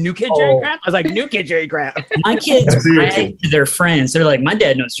was like, new kid Jerry Craft. I was like, new kid Jerry Craft. My kids brag to their friends. They're like, my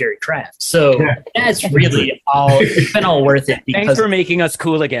dad knows Jerry Craft. So that's really it's been all worth it. Thanks for making us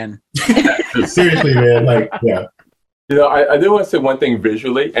cool again. Seriously, man. Like, yeah. I do want to say one thing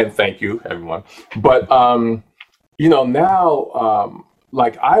visually, and thank you, everyone. But now.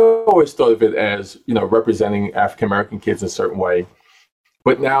 Like I always thought of it as, representing African American kids in a certain way.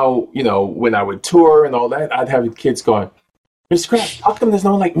 But now, when I would tour and all that, I'd have kids going, Mr. Craft, how come there's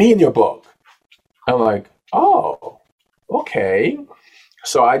no one like me in your book? I'm like, oh, okay.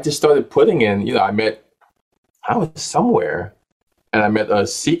 So I just started putting in, I was somewhere and I met a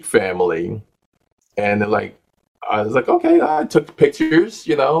Sikh family and I was like, okay, I took pictures,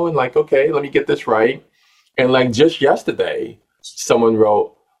 and like, okay, let me get this right. And like just yesterday, someone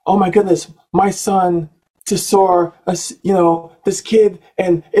wrote, oh my goodness, my son just saw this kid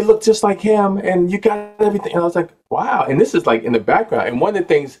and it looked just like him and you got everything. And I was like, wow. And this is like in the background. And one of the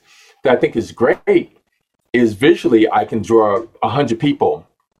things that I think is great is visually I can draw 100 people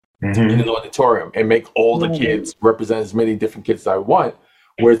in an auditorium and make all the kids represent as many different kids as I want.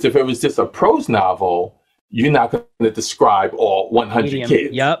 Whereas if it was just a prose novel, you're not going to describe all 100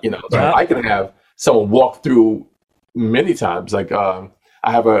 kids. So I can have someone walk through many times. Like I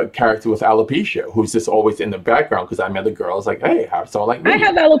have a character with alopecia who's just always in the background because I met a girl. It's like, hey, have someone like me. I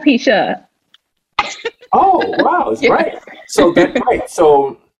have alopecia. Oh, wow, it's right. So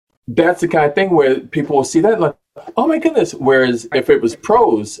that's the kind of thing where people will see that and like, oh my goodness. Whereas if it was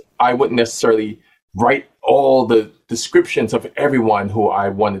prose, I wouldn't necessarily write all the descriptions of everyone who I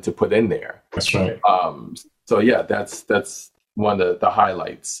wanted to put in there. That's right. So yeah, that's one of the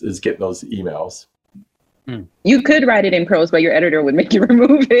highlights is getting those emails. You could write it in prose, but your editor would make you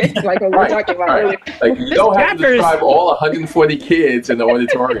remove it, like what we were talking about earlier. Like you don't have to describe all 140 kids in the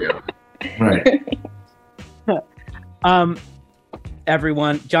auditorium. Right.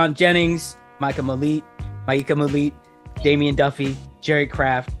 Everyone, John Jennings, Maika Malit, Damian Duffy, Jerry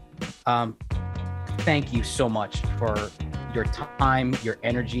Craft, thank you so much for your time, your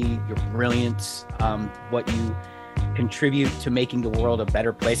energy, your brilliance, what you contribute to making the world a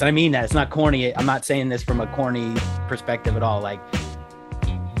better place. And I mean that. It's not corny. I'm not saying this from a corny perspective at all. Like,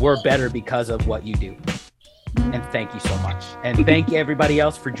 we're better because of what you do. And thank you so much. And thank you everybody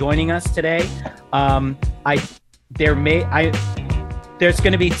else for joining us today. There's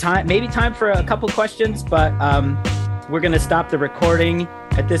going to be time for a couple questions, but we're going to stop the recording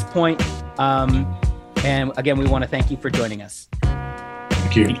at this point. And again, we want to thank you for joining us.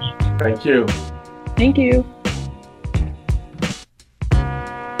 Thank you. Thank you. Thank you.